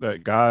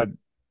that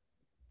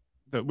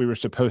we were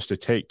supposed to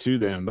take to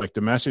them. Like,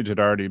 the message had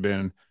already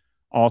been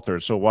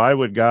altered. So why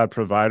would God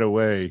provide a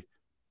way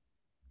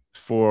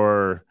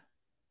for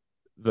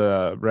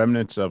the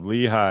remnants of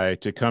Lehi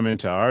to come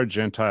into our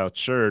Gentile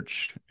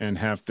church and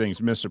have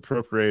things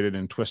misappropriated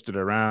and twisted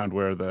around,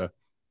 where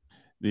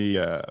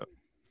the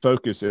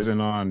focus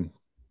isn't on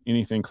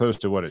anything close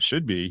to what it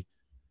should be?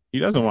 He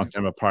doesn't want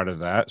them a part of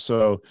that.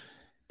 So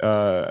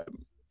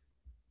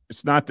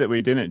it's not that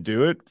we didn't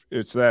do it.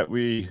 It's that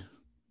we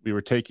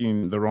were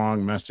taking the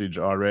wrong message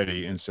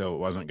already. And so it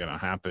wasn't going to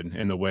happen,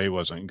 and the way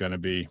wasn't going to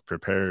be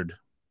prepared.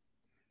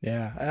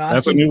 Yeah.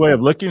 That's a new way of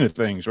looking at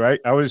things,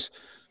 right?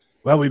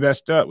 We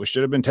messed up. We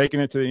should have been taking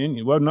it to the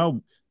Indian. Well,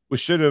 no, we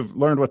should have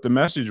learned what the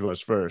message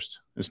was first,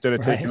 instead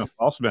of taking a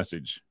false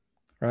message.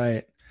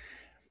 Right.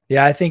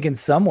 Yeah. I think in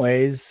some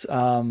ways,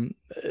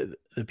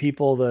 the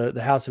people,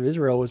 the house of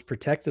Israel was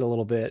protected a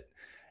little bit,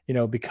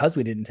 because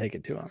we didn't take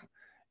it to them.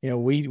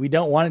 We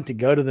don't want it to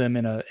go to them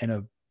in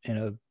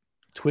a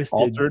twisted,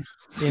 altered,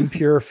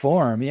 impure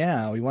form.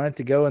 Yeah. We want it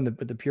to go in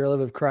the pure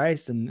love of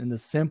Christ and the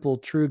simple,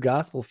 true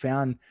gospel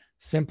found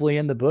simply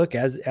in the book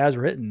as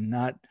written,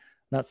 not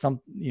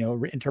some,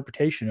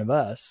 interpretation of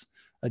us,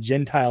 a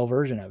Gentile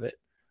version of it.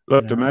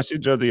 Look, the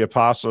message of the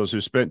apostles who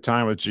spent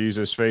time with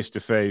Jesus face to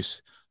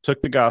face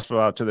took the gospel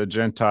out to the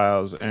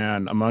Gentiles,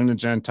 and among the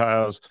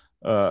Gentiles,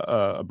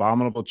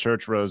 abominable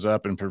church rose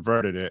up and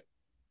perverted it,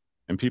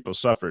 and people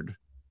suffered.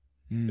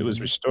 It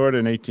was restored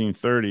in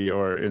 1830,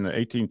 or in the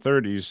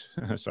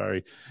 1830s.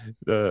 Sorry,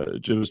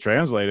 it was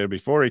translated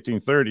before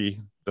 1830.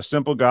 The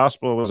simple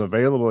gospel was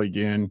available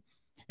again,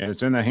 and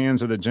it's in the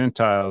hands of the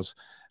Gentiles.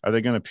 Are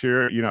they going to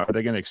are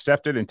they going to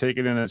accept it and take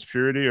it in its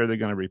purity, or are they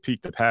going to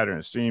repeat the pattern?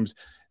 It seems,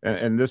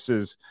 and this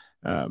is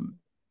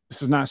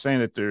not saying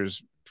that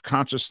there's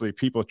consciously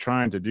people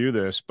trying to do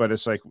this, but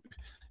it's like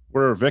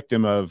we're a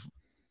victim of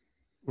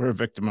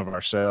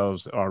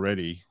ourselves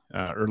already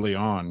early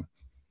on,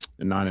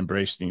 and not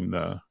embracing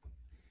the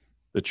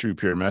true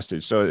pure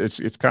message. So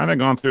it's kind of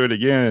gone through it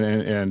again,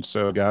 and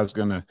so God's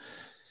going to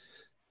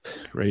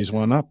raise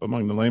one up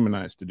among the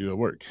Lamanites to do a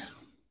work.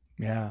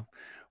 Yeah.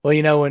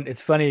 Well, when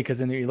it's funny, because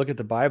when you look at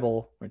the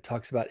Bible, when it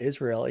talks about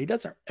Israel, he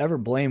doesn't ever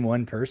blame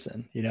one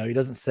person. He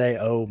doesn't say,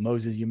 "Oh,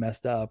 Moses, you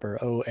messed up," or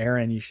 "Oh,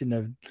 Aaron, you shouldn't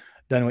have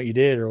done what you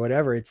did," or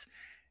whatever. It's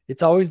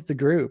always the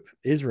group,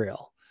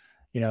 Israel.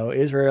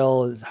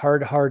 Israel is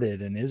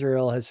hard-hearted, and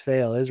Israel has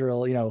failed.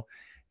 Israel,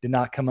 did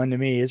not come unto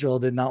me. Israel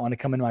did not want to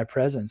come into my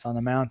presence on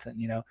the mountain.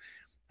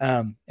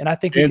 And I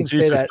think we can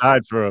Jesus say that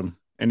died for them,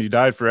 and he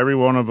died for every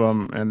one of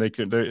them. And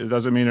it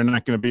doesn't mean they're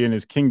not going to be in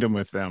his kingdom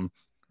with them.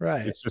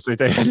 Right. It's just that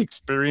they had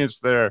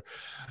experienced their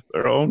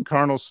own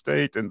carnal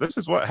state, and this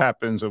is what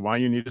happens, and why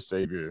you need a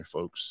savior,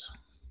 folks.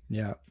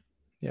 Yeah.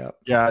 Yeah.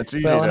 Yeah. It's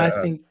easy. Well, and I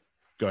think.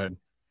 Go ahead.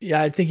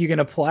 Yeah, I think you can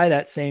apply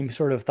that same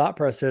sort of thought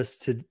process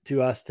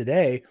to us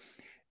today.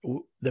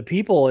 The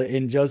people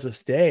in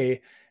Joseph's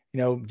day,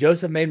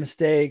 Joseph made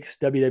mistakes.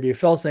 W.W.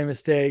 Phelps made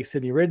mistakes.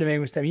 Sidney Rigdon made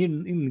mistakes. You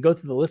can go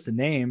through the list of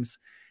names.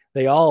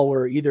 They all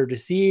were either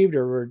deceived,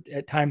 or were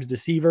at times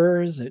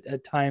deceivers,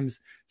 at times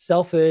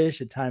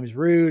selfish, at times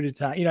rude, at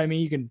times,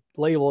 you can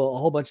label a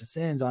whole bunch of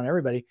sins on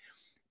everybody.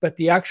 But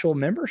the actual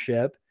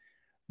membership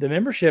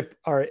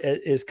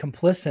is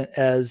complicit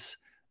as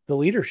the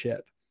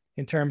leadership,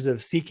 in terms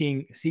of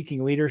seeking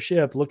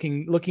leadership,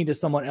 looking to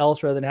someone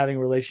else rather than having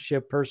a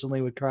relationship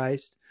personally with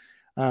Christ,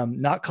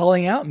 not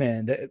calling out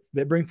men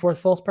that bring forth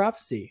false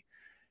prophecy,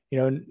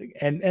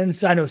 and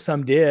so I know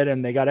some did,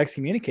 and they got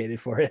excommunicated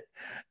for it.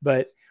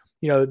 But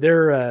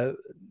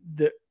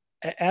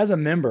as a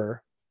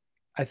member,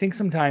 I think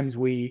sometimes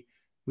we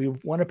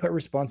want to put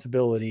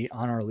responsibility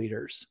on our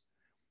leaders,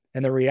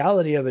 and the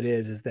reality of it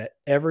is that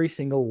every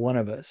single one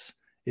of us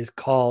is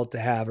called to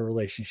have a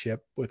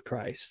relationship with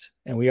Christ,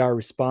 and we are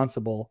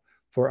responsible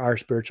for our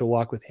spiritual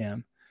walk with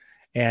him.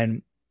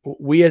 And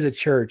we as a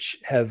church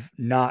have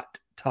not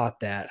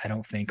taught that, I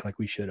don't think, like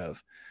we should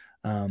have.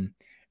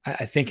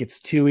 I think it's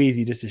too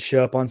easy just to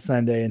show up on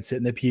Sunday and sit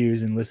in the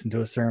pews and listen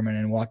to a sermon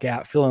and walk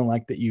out feeling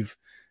like that you've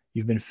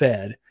been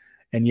fed.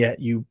 And yet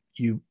you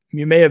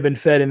may have been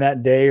fed in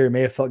that day, or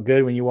may have felt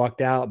good when you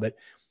walked out, but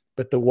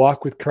the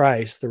walk with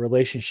Christ, the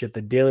relationship,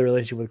 the daily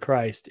relationship with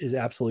Christ is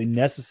absolutely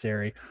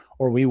necessary,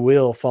 or we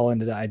will fall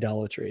into the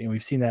idolatry. And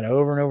we've seen that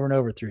over and over and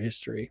over through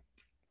history.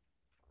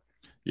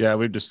 Yeah,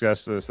 we've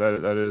discussed this.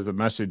 That is the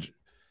message.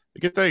 The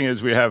good thing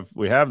is we have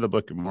the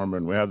Book of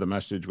Mormon. We have the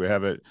message. We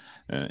have it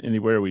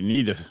anywhere we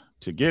need to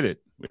to get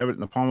it. We have it in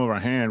the palm of our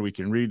hand. We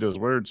can read those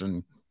words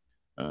and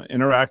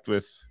interact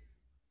with,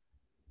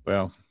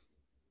 well,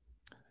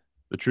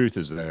 the truth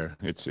is there.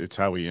 It's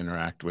how we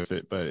interact with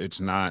it, but it's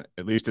not,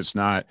 at least it's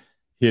not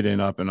hidden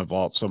up in a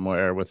vault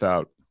somewhere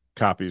without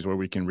copies where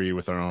we can read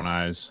with our own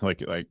eyes,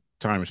 like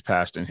times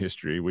past in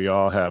history. We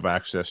all have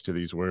access to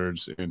these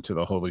words and to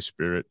the Holy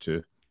Spirit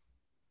to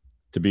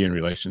be in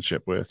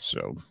relationship with.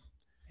 So,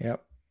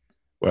 yep.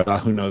 Well,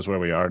 who knows where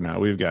we are now?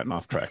 We've gotten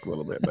off track a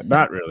little bit, but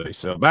not really.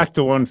 So back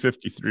to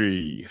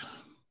 153.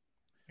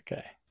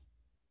 Okay.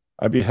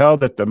 I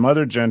beheld that the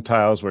mother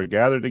Gentiles were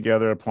gathered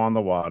together upon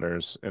the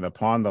waters and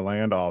upon the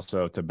land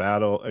also to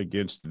battle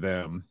against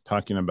them,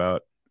 talking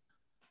about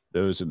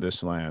those in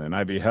this land. And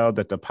I beheld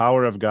that the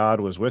power of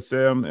God was with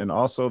them, and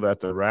also that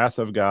the wrath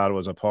of God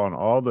was upon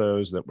all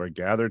those that were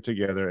gathered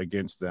together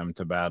against them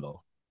to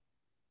battle.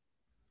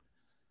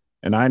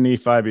 And I,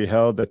 Nephi,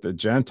 beheld that the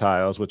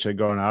Gentiles, which had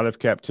gone out of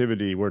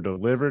captivity, were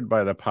delivered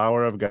by the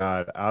power of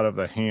God out of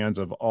the hands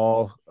of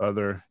all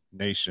other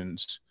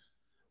nations.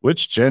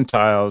 Which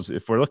Gentiles,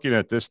 if we're looking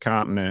at this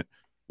continent,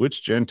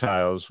 which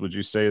Gentiles would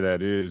you say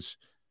that is,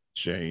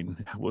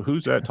 Shane?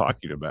 Who's that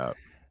talking about?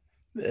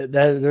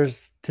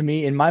 There's, to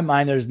me, in my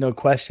mind, there's no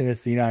question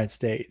it's the United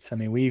States. I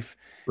mean, we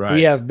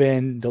have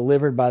been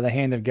delivered by the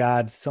hand of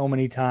God so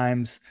many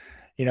times,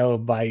 you know,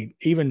 by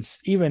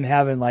even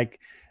having like,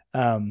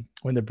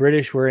 when the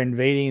British were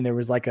invading, there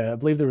was like I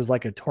believe there was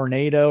like a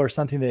tornado or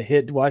something that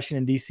hit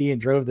Washington, D.C.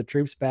 and drove the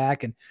troops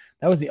back. And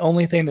that was the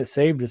only thing that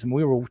saved us. And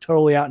we were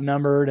totally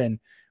outnumbered and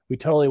we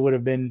totally would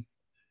have been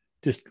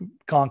just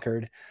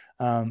conquered.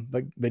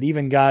 But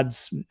even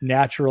God's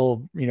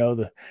natural, you know,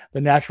 the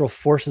natural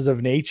forces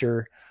of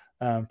nature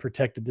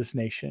protected this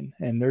nation.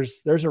 And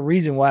there's a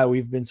reason why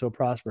we've been so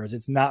prosperous.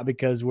 It's not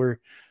because we're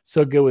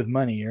so good with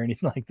money or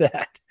anything like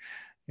that,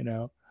 you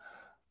know.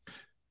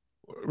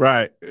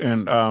 Right.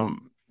 And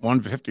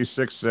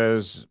 156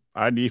 says,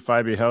 I,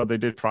 Nephi, beheld they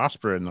did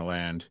prosper in the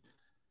land.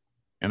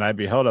 And I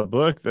beheld a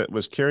book that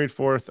was carried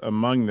forth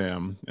among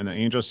them. And the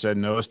angel said,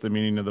 knowest the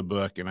meaning of the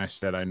book? And I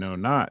said, I know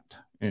not.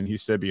 And he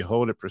said,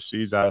 behold, it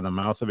proceeds out of the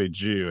mouth of a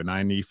Jew. And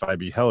I, Nephi,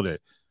 beheld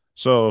it.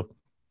 So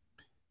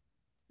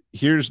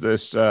here's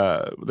this,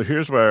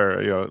 here's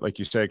where, you know, like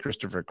you say,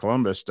 Christopher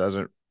Columbus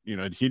doesn't, you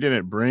know, he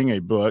didn't bring a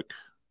book,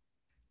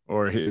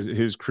 or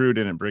his crew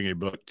didn't bring a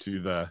book to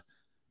the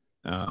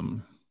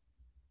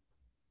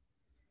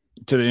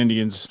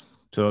Indians,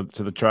 to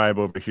the tribe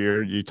over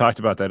here. You talked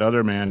about that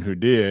other man who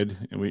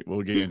did, and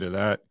we'll get into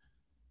that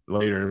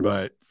later.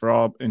 But for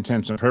all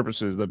intents and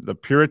purposes, the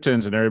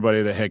Puritans and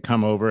everybody that had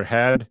come over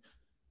had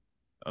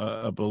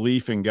a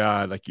belief in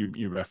God, like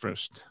you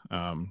referenced.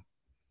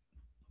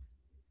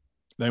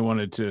 They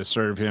wanted to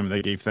serve him.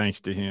 They gave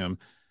thanks to him.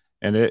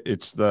 And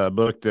it's the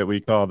book that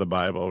we call the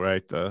Bible,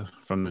 right?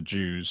 From the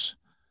Jews.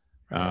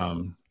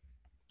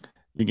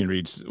 You can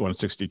read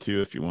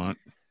 162 if you want.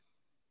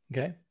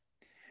 Okay.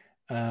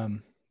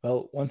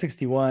 Well,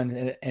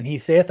 161, and he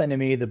saith unto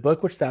me, the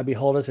book which thou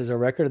beholdest is a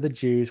record of the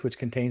Jews, which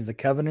contains the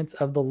covenants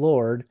of the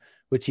Lord,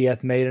 which he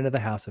hath made unto the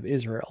house of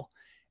Israel.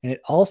 And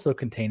it also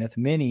containeth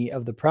many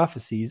of the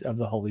prophecies of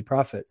the holy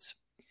prophets.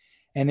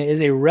 And it is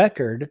a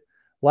record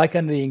like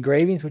unto the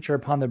engravings which are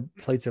upon the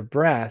plates of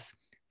brass,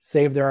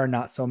 save there are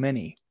not so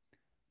many.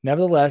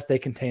 Nevertheless, they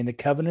contain the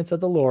covenants of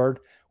the Lord,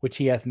 which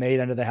he hath made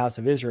unto the house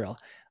of Israel.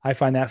 I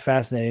find that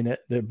fascinating, that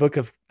the book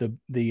of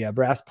the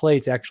brass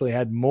plates actually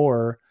had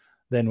more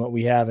than what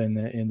we have in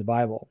the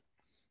Bible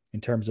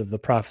in terms of the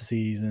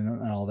prophecies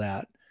and all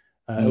that,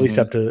 at least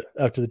up to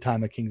the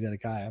time of King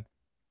Zedekiah.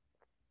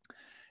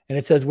 And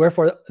it says,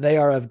 wherefore they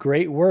are of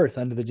great worth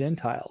unto the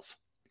Gentiles.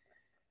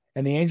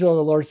 And the angel of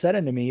the Lord said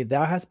unto me,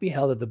 thou hast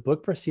beheld that the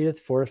book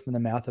proceedeth forth from the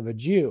mouth of a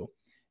Jew.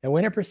 And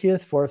when it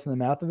proceedeth forth from the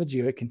mouth of a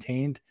Jew, it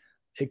contained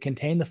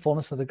the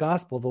fullness of the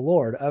gospel of the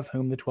Lord, of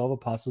whom the 12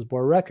 apostles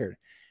bore record.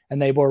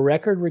 And they bore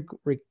record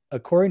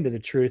according to the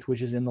truth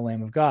which is in the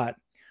Lamb of God.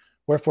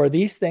 Wherefore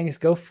these things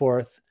go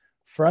forth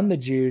from the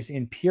Jews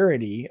in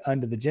purity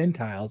unto the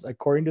Gentiles,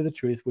 according to the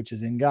truth which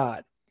is in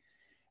God.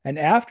 And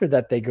after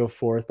that they go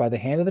forth by the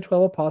hand of the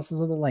 12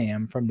 apostles of the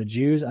Lamb from the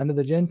Jews unto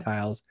the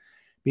Gentiles.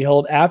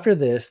 Behold, after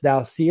this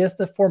thou seest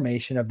the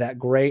formation of that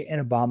great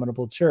and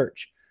abominable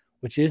church,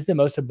 which is the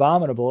most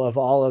abominable of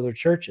all other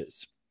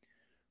churches.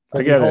 For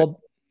I get behold,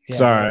 it.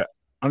 Sorry,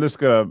 I'm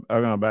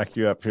gonna back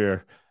you up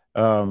here.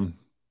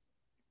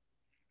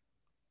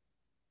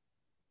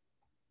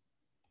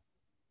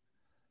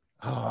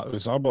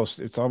 It's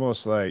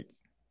almost like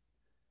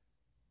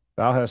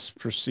thou hast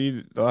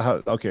proceeded.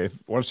 Okay,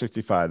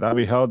 165. Thou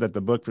beheld that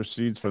the book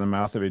proceeds from the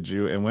mouth of a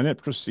Jew, and when it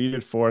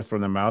proceeded forth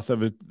from the mouth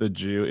of the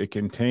Jew, it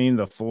contained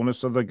the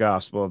fullness of the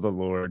gospel of the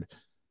Lord,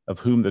 of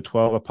whom the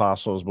 12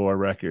 apostles bore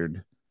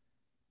record.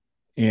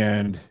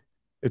 And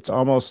it's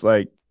almost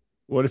like,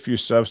 what if you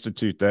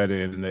substitute that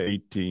in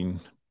the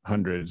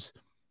 1800s?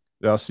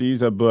 Thou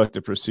sees a book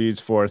that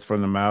proceeds forth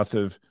from the mouth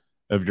of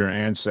your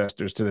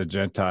ancestors to the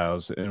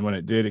Gentiles. And when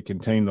it did, it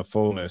contained the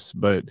fullness.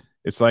 But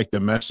it's like the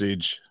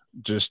message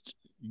just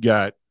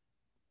got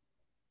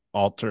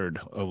altered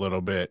a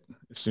little bit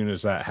as soon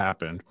as that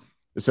happened.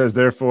 It says,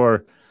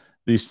 therefore,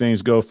 these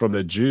things go from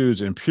the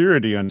Jews in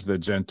purity unto the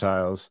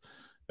Gentiles,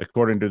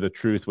 according to the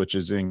truth which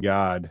is in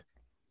God.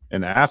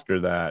 And after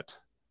that,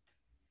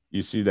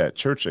 you see that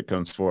church that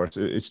comes forth.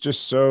 It's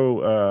just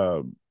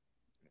so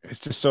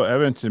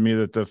evident to me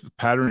that the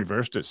pattern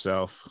reversed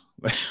itself,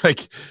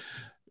 like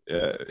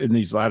in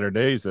these latter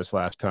days. This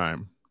last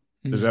time,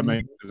 does that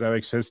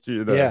make sense to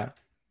you? Yeah.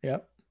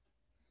 Yep.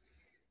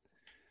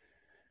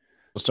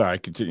 Sorry,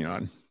 continue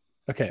on.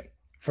 Okay.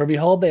 For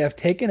behold, they have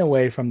taken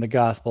away from the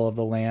gospel of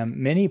the Lamb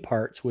many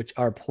parts which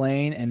are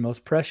plain and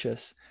most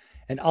precious,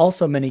 and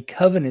also many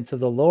covenants of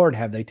the Lord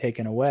have they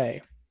taken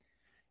away.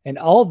 And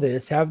all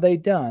this have they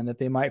done that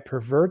they might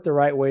pervert the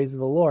right ways of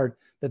the Lord,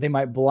 that they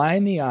might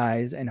blind the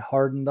eyes and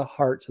harden the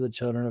hearts of the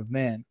children of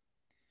men.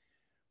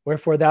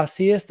 Wherefore thou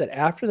seest that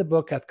after the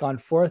book hath gone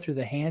forth through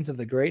the hands of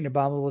the great and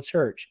abominable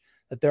church,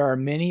 that there are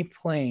many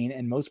plain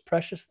and most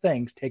precious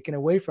things taken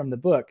away from the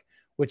book,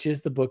 which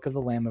is the book of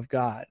the Lamb of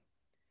God.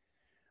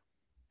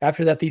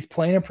 After that these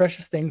plain and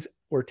precious things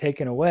were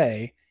taken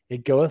away,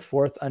 it goeth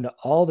forth unto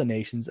all the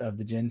nations of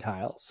the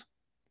Gentiles.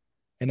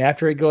 And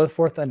after it goeth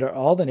forth unto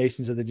all the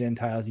nations of the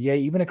Gentiles, yea,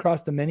 even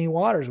across the many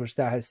waters which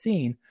thou hast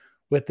seen,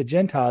 with the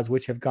Gentiles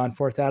which have gone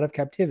forth out of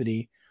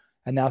captivity,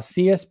 and thou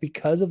seest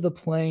because of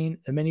the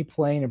many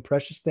plain and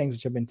precious things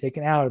which have been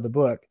taken out of the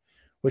book,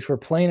 which were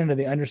plain unto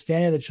the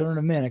understanding of the children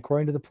of men,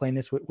 according to the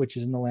plainness which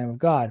is in the Lamb of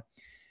God.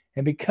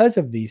 And because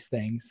of these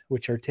things,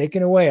 which are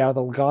taken away out of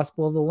the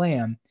gospel of the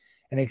Lamb,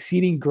 and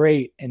exceeding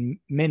great and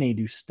many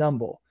do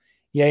stumble,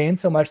 yea,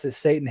 insomuch that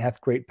Satan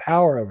hath great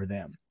power over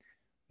them.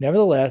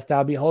 Nevertheless,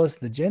 thou beholdest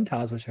the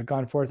Gentiles which have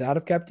gone forth out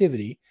of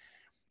captivity,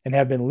 and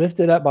have been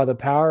lifted up by the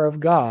power of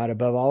God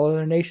above all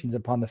other nations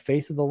upon the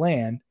face of the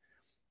land,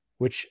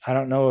 which I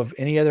don't know of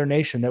any other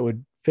nation that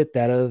would fit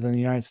that other than the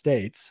United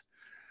States.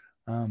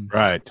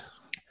 Right.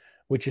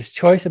 Which is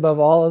choice above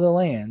all other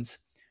lands,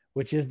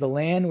 which is the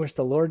land which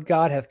the Lord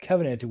God hath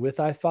covenanted with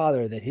thy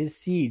father, that his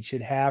seed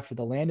should have for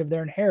the land of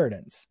their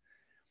inheritance.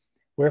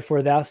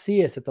 Wherefore thou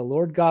seest that the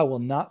Lord God will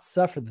not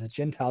suffer that the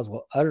Gentiles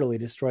will utterly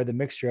destroy the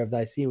mixture of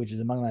thy seed, which is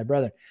among thy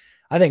brethren.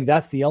 I think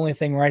that's the only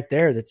thing right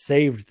there that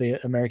saved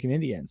the American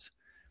Indians.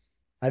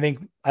 I think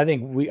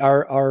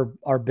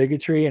our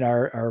bigotry and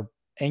our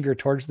anger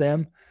towards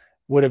them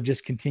would have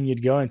just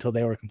continued going until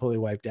they were completely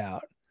wiped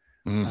out.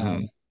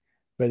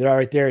 But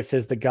right there, it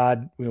says that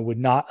God would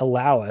not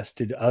allow us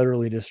to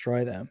utterly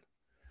destroy them.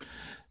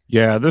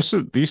 Yeah,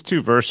 these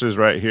two verses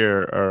right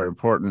here are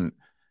important,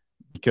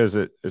 because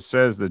it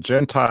says the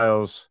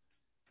Gentiles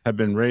have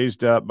been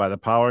raised up by the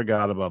power of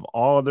God above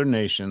all other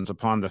nations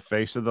upon the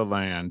face of the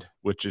land,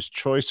 which is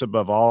choice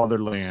above all other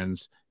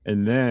lands.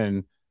 And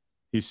then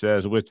he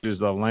says, which is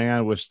the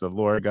land which the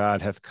Lord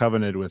God hath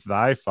covenanted with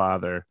thy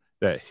father,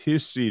 that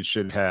his seed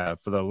should have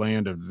for the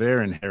land of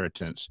their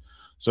inheritance.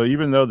 So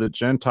even though the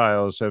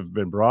Gentiles have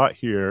been brought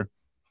here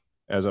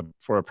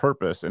for a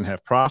purpose and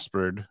have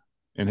prospered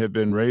and have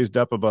been raised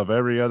up above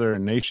every other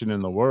nation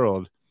in the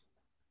world,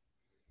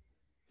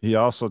 he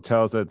also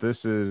tells that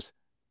this is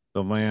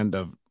the land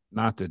of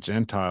not the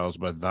Gentiles,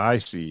 but thy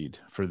seed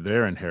for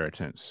their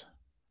inheritance.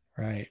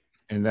 Right.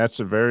 And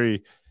that's a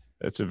very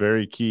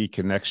key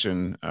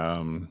connection,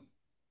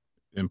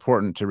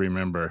 important to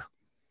remember,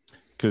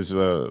 because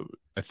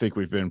I think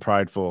we've been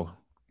prideful,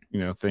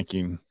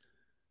 thinking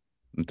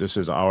that this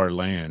is our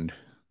land.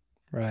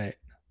 Right.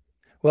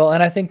 Well,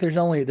 and I think there's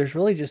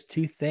really just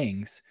two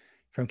things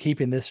from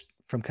keeping this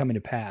from coming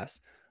to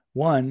pass.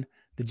 One,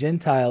 the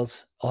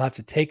Gentiles will have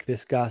to take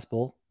this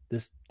gospel,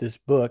 this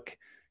book,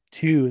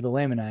 to the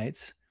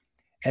Lamanites,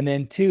 and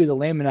then two, the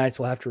Lamanites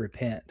will have to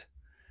repent.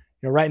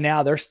 Right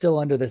now they're still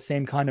under the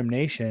same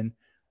condemnation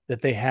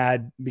that they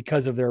had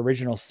because of their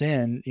original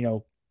sin, a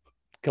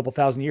couple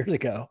thousand years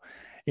ago,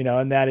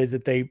 and that is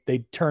that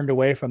they turned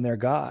away from their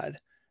God.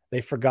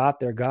 They forgot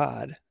their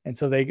God, and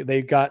so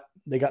they got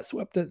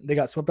swept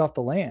off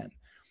the land.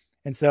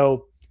 And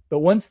so, but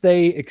once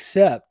they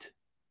accept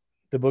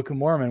the Book of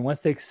Mormon,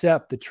 once they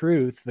accept the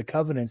truth, the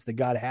covenants that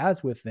God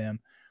has with them,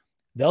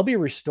 they'll be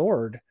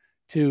restored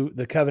to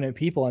the covenant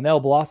people, and they'll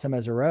blossom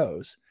as a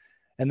rose.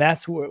 And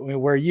that's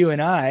where you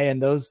and I,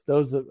 and those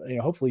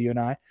hopefully you and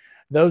I,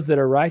 those that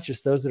are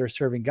righteous, those that are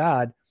serving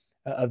God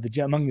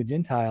among the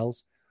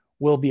Gentiles,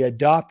 will be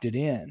adopted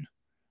in,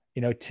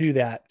 to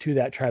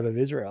that tribe of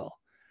Israel.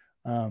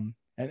 And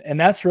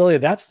that's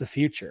the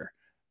future.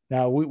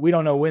 Now we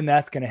don't know when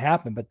that's going to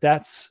happen, but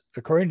that's,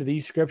 according to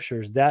these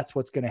scriptures, that's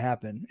what's going to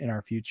happen in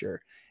our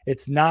future.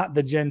 It's not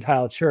the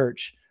Gentile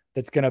church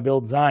that's going to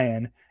build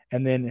Zion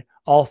and then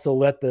also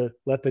let the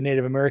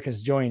Native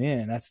Americans join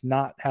in. That's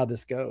not how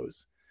this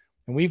goes.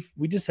 And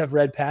we just have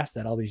read past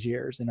that all these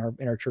years in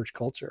our church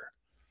culture.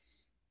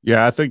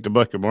 Yeah, I think the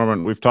Book of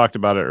Mormon, we've talked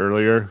about it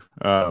earlier,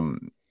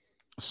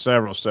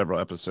 several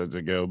episodes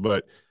ago,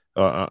 but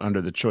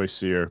under the choice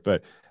seer.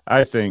 But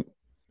I think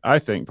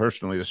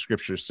personally, the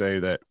scriptures say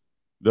that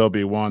there'll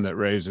be one that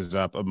raises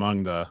up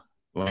among the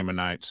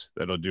Lamanites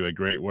that'll do a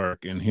great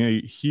work, and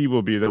he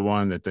will be the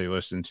one that they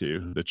listen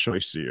to, the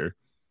choice seer,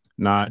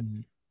 not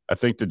I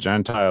think the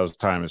Gentiles'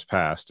 time has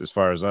passed as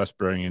far as us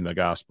bringing the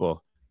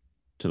gospel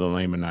to the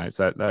Lamanites.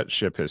 That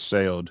ship has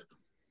sailed.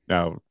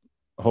 Now,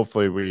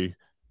 hopefully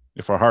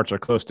if our hearts are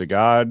close to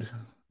God,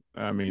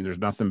 I mean, there's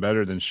nothing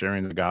better than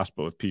sharing the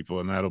gospel with people,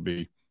 and that'll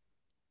be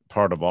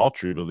part of all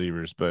true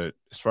believers. But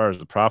as far as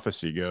the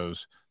prophecy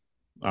goes,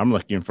 I'm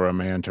looking for a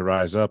man to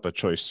rise up, a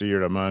choice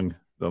seer among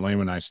the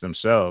Lamanites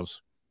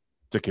themselves,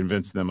 to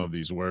convince them of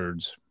these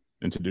words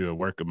and to do a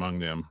work among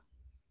them.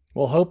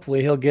 Well,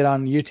 hopefully he'll get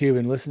on YouTube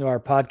and listen to our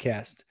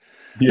podcast.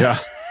 Yeah.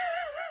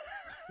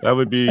 That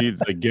would be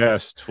the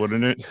guest,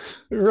 wouldn't it?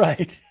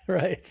 Right,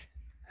 right.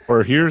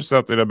 Or hear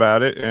something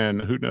about it, and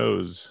who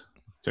knows?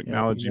 Yeah,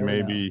 Technology you never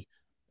may know. be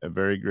a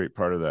very great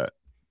part of that.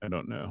 I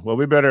don't know. Well,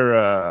 we better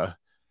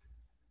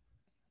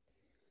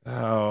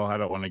I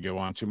don't want to go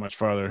on too much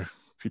farther.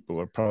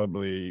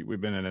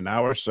 We've been in an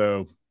hour,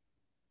 so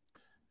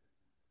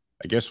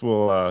I guess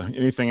we'll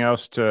anything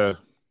else to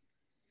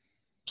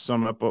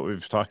sum up what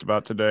we've talked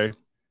about today?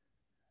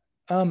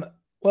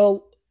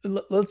 Well,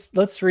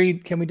 let's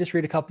read. Can we just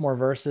read a couple more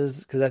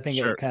verses? Because I think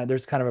Sure.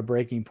 there's kind of a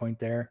breaking point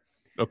there.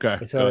 Okay.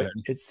 So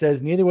it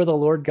says, "Neither will the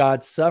Lord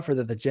God suffer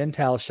that the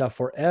Gentiles shall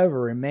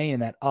forever remain in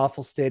that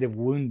awful state of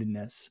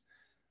woundedness,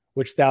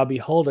 which thou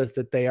beholdest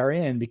that they are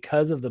in,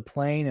 because of the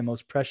plain and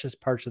most precious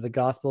parts of the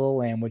gospel of the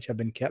Lamb, which have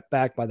been kept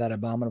back by that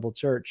abominable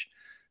church,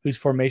 whose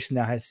formation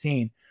thou hast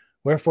seen.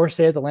 Wherefore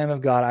saith the Lamb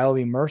of God, I will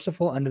be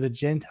merciful unto the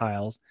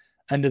Gentiles,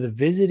 unto the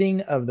visiting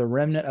of the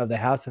remnant of the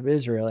house of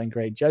Israel in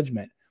great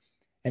judgment.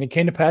 And it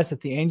came to pass that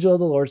the angel of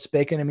the Lord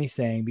spake unto me,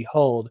 saying,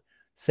 Behold,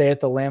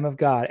 saith the Lamb of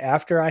God,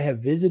 after I have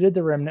visited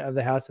the remnant of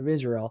the house of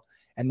Israel,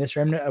 and this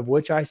remnant of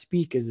which I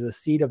speak is the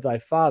seed of thy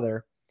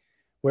father,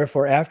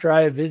 wherefore after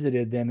I have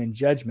visited them in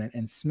judgment,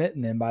 and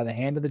smitten them by the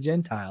hand of the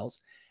Gentiles,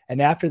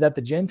 and after that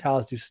the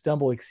Gentiles do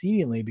stumble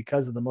exceedingly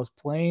because of the most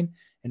plain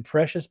and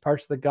precious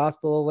parts of the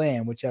gospel of the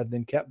Lamb, which have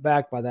been kept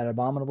back by that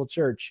abominable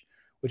church,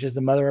 which is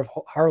the mother of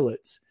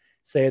harlots,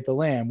 saith the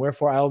Lamb,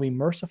 wherefore I will be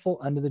merciful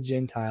unto the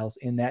Gentiles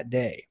in that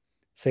day,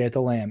 saith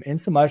the Lamb,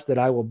 insomuch that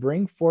I will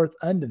bring forth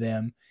unto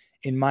them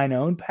in mine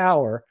own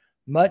power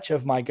much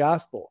of my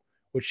gospel,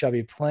 which shall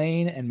be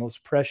plain and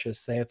most precious,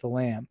 saith the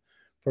Lamb.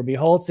 For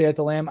behold, saith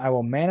the Lamb, I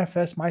will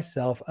manifest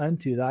myself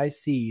unto thy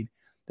seed,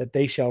 that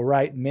they shall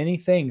write many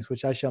things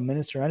which I shall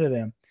minister unto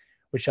them,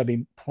 which shall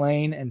be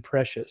plain and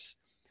precious.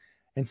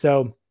 And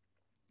so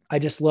I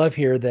just love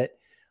here that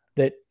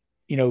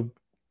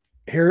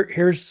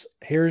here's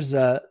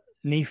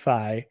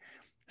Nephi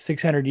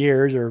 600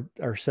 years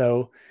or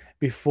so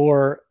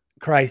before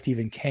Christ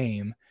even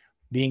came,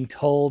 being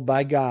told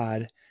by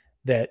God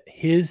that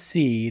his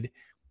seed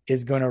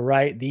is going to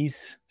write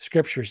these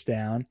scriptures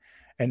down,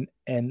 and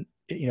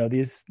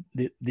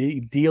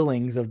the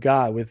dealings of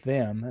God with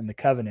them and the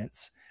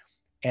covenants,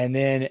 and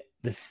then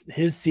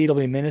his seed will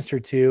be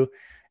ministered to,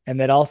 and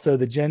that also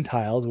the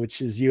Gentiles,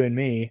 which is you and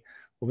me,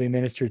 will be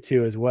ministered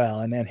to as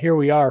well. And then here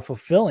we are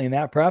fulfilling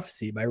that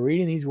prophecy by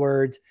reading these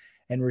words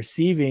and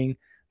receiving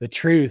the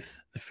truth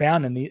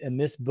found in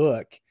this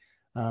book,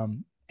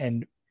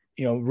 and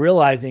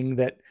realizing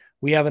that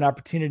we have an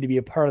opportunity to be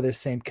a part of this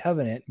same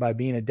covenant by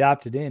being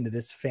adopted into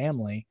this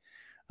family.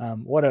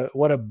 What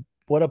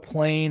a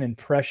plain and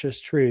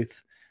precious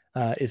truth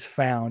is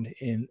found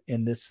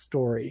in this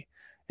story,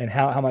 and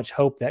how much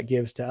hope that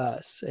gives to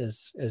us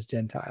as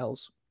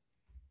Gentiles.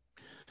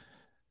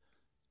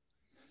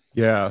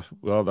 Yeah,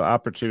 well, the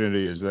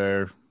opportunity is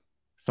there,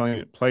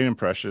 plain and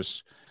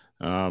precious.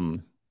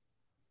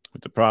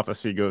 But the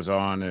prophecy goes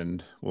on,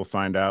 and we'll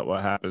find out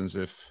what happens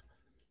if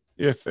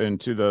and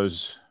to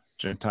those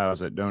Gentiles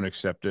that don't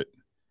accept it,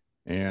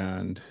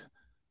 and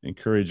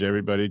encourage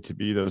everybody to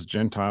be those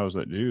Gentiles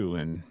that do,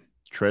 and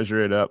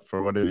treasure it up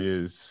for what it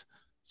is,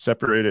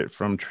 separate it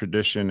from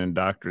tradition and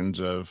doctrines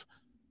of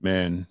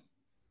men,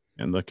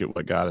 and look at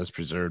what God has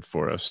preserved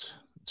for us.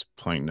 It's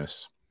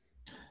plainness.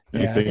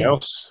 Anything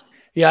else?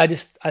 Yeah,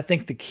 I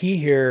think the key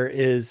here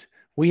is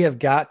we have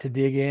got to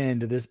dig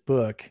into this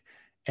book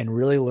and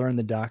really learn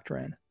the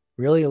doctrine,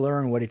 really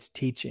learn what it's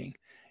teaching.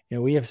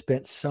 We have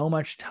spent so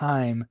much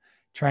time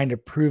trying to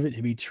prove it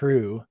to be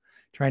true,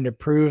 trying to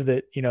prove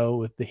that,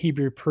 with the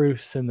Hebrew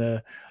proofs and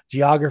the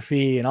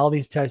geography and all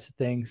these types of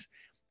things,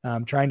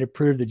 trying to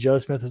prove that Joe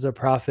Smith is a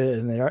prophet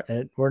and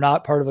that we're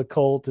not part of a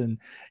cult, and,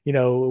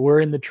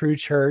 we're in the true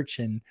church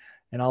and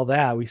all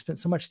that. We spent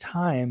so much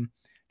time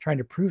trying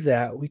to prove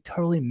that we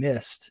totally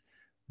missed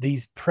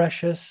these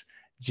precious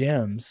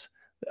gems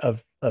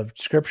of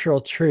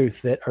scriptural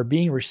truth that are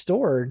being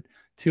restored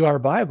to our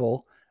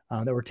Bible,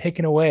 that were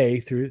taken away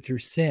through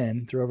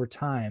sin, through over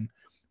time.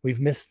 We've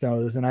missed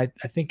those. And I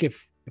think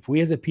if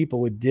we as a people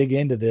would dig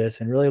into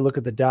this and really look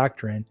at the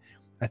doctrine,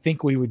 I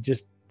think we would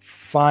just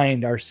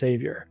find our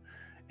Savior.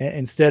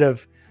 Instead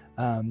of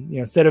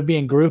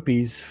being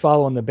groupies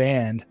following the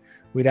band,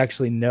 we'd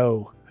actually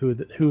know who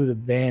the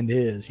band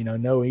is,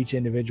 know each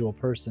individual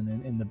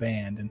person in the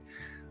band. And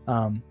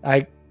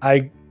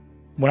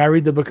when I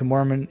read the Book of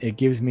Mormon, it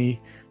gives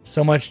me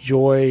so much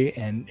joy,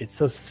 and it's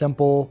so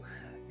simple,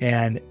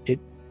 and it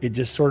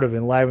just sort of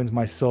enlivens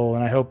my soul.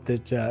 And I hope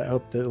that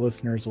the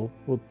listeners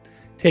will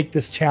take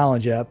this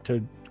challenge up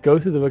to go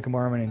through the Book of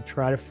Mormon and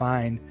try to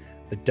find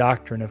the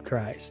doctrine of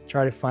Christ.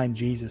 Try to find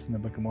Jesus in the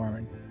Book of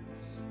Mormon.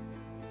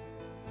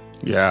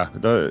 Yeah,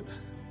 it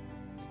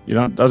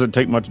doesn't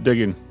take much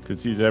digging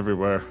because he's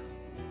everywhere.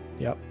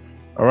 Yep.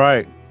 All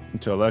right.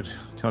 Until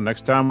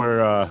next time,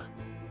 we're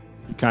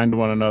be kind to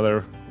one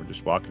another. We're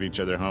just walking each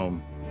other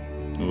home.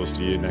 And we'll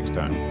see you next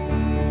time.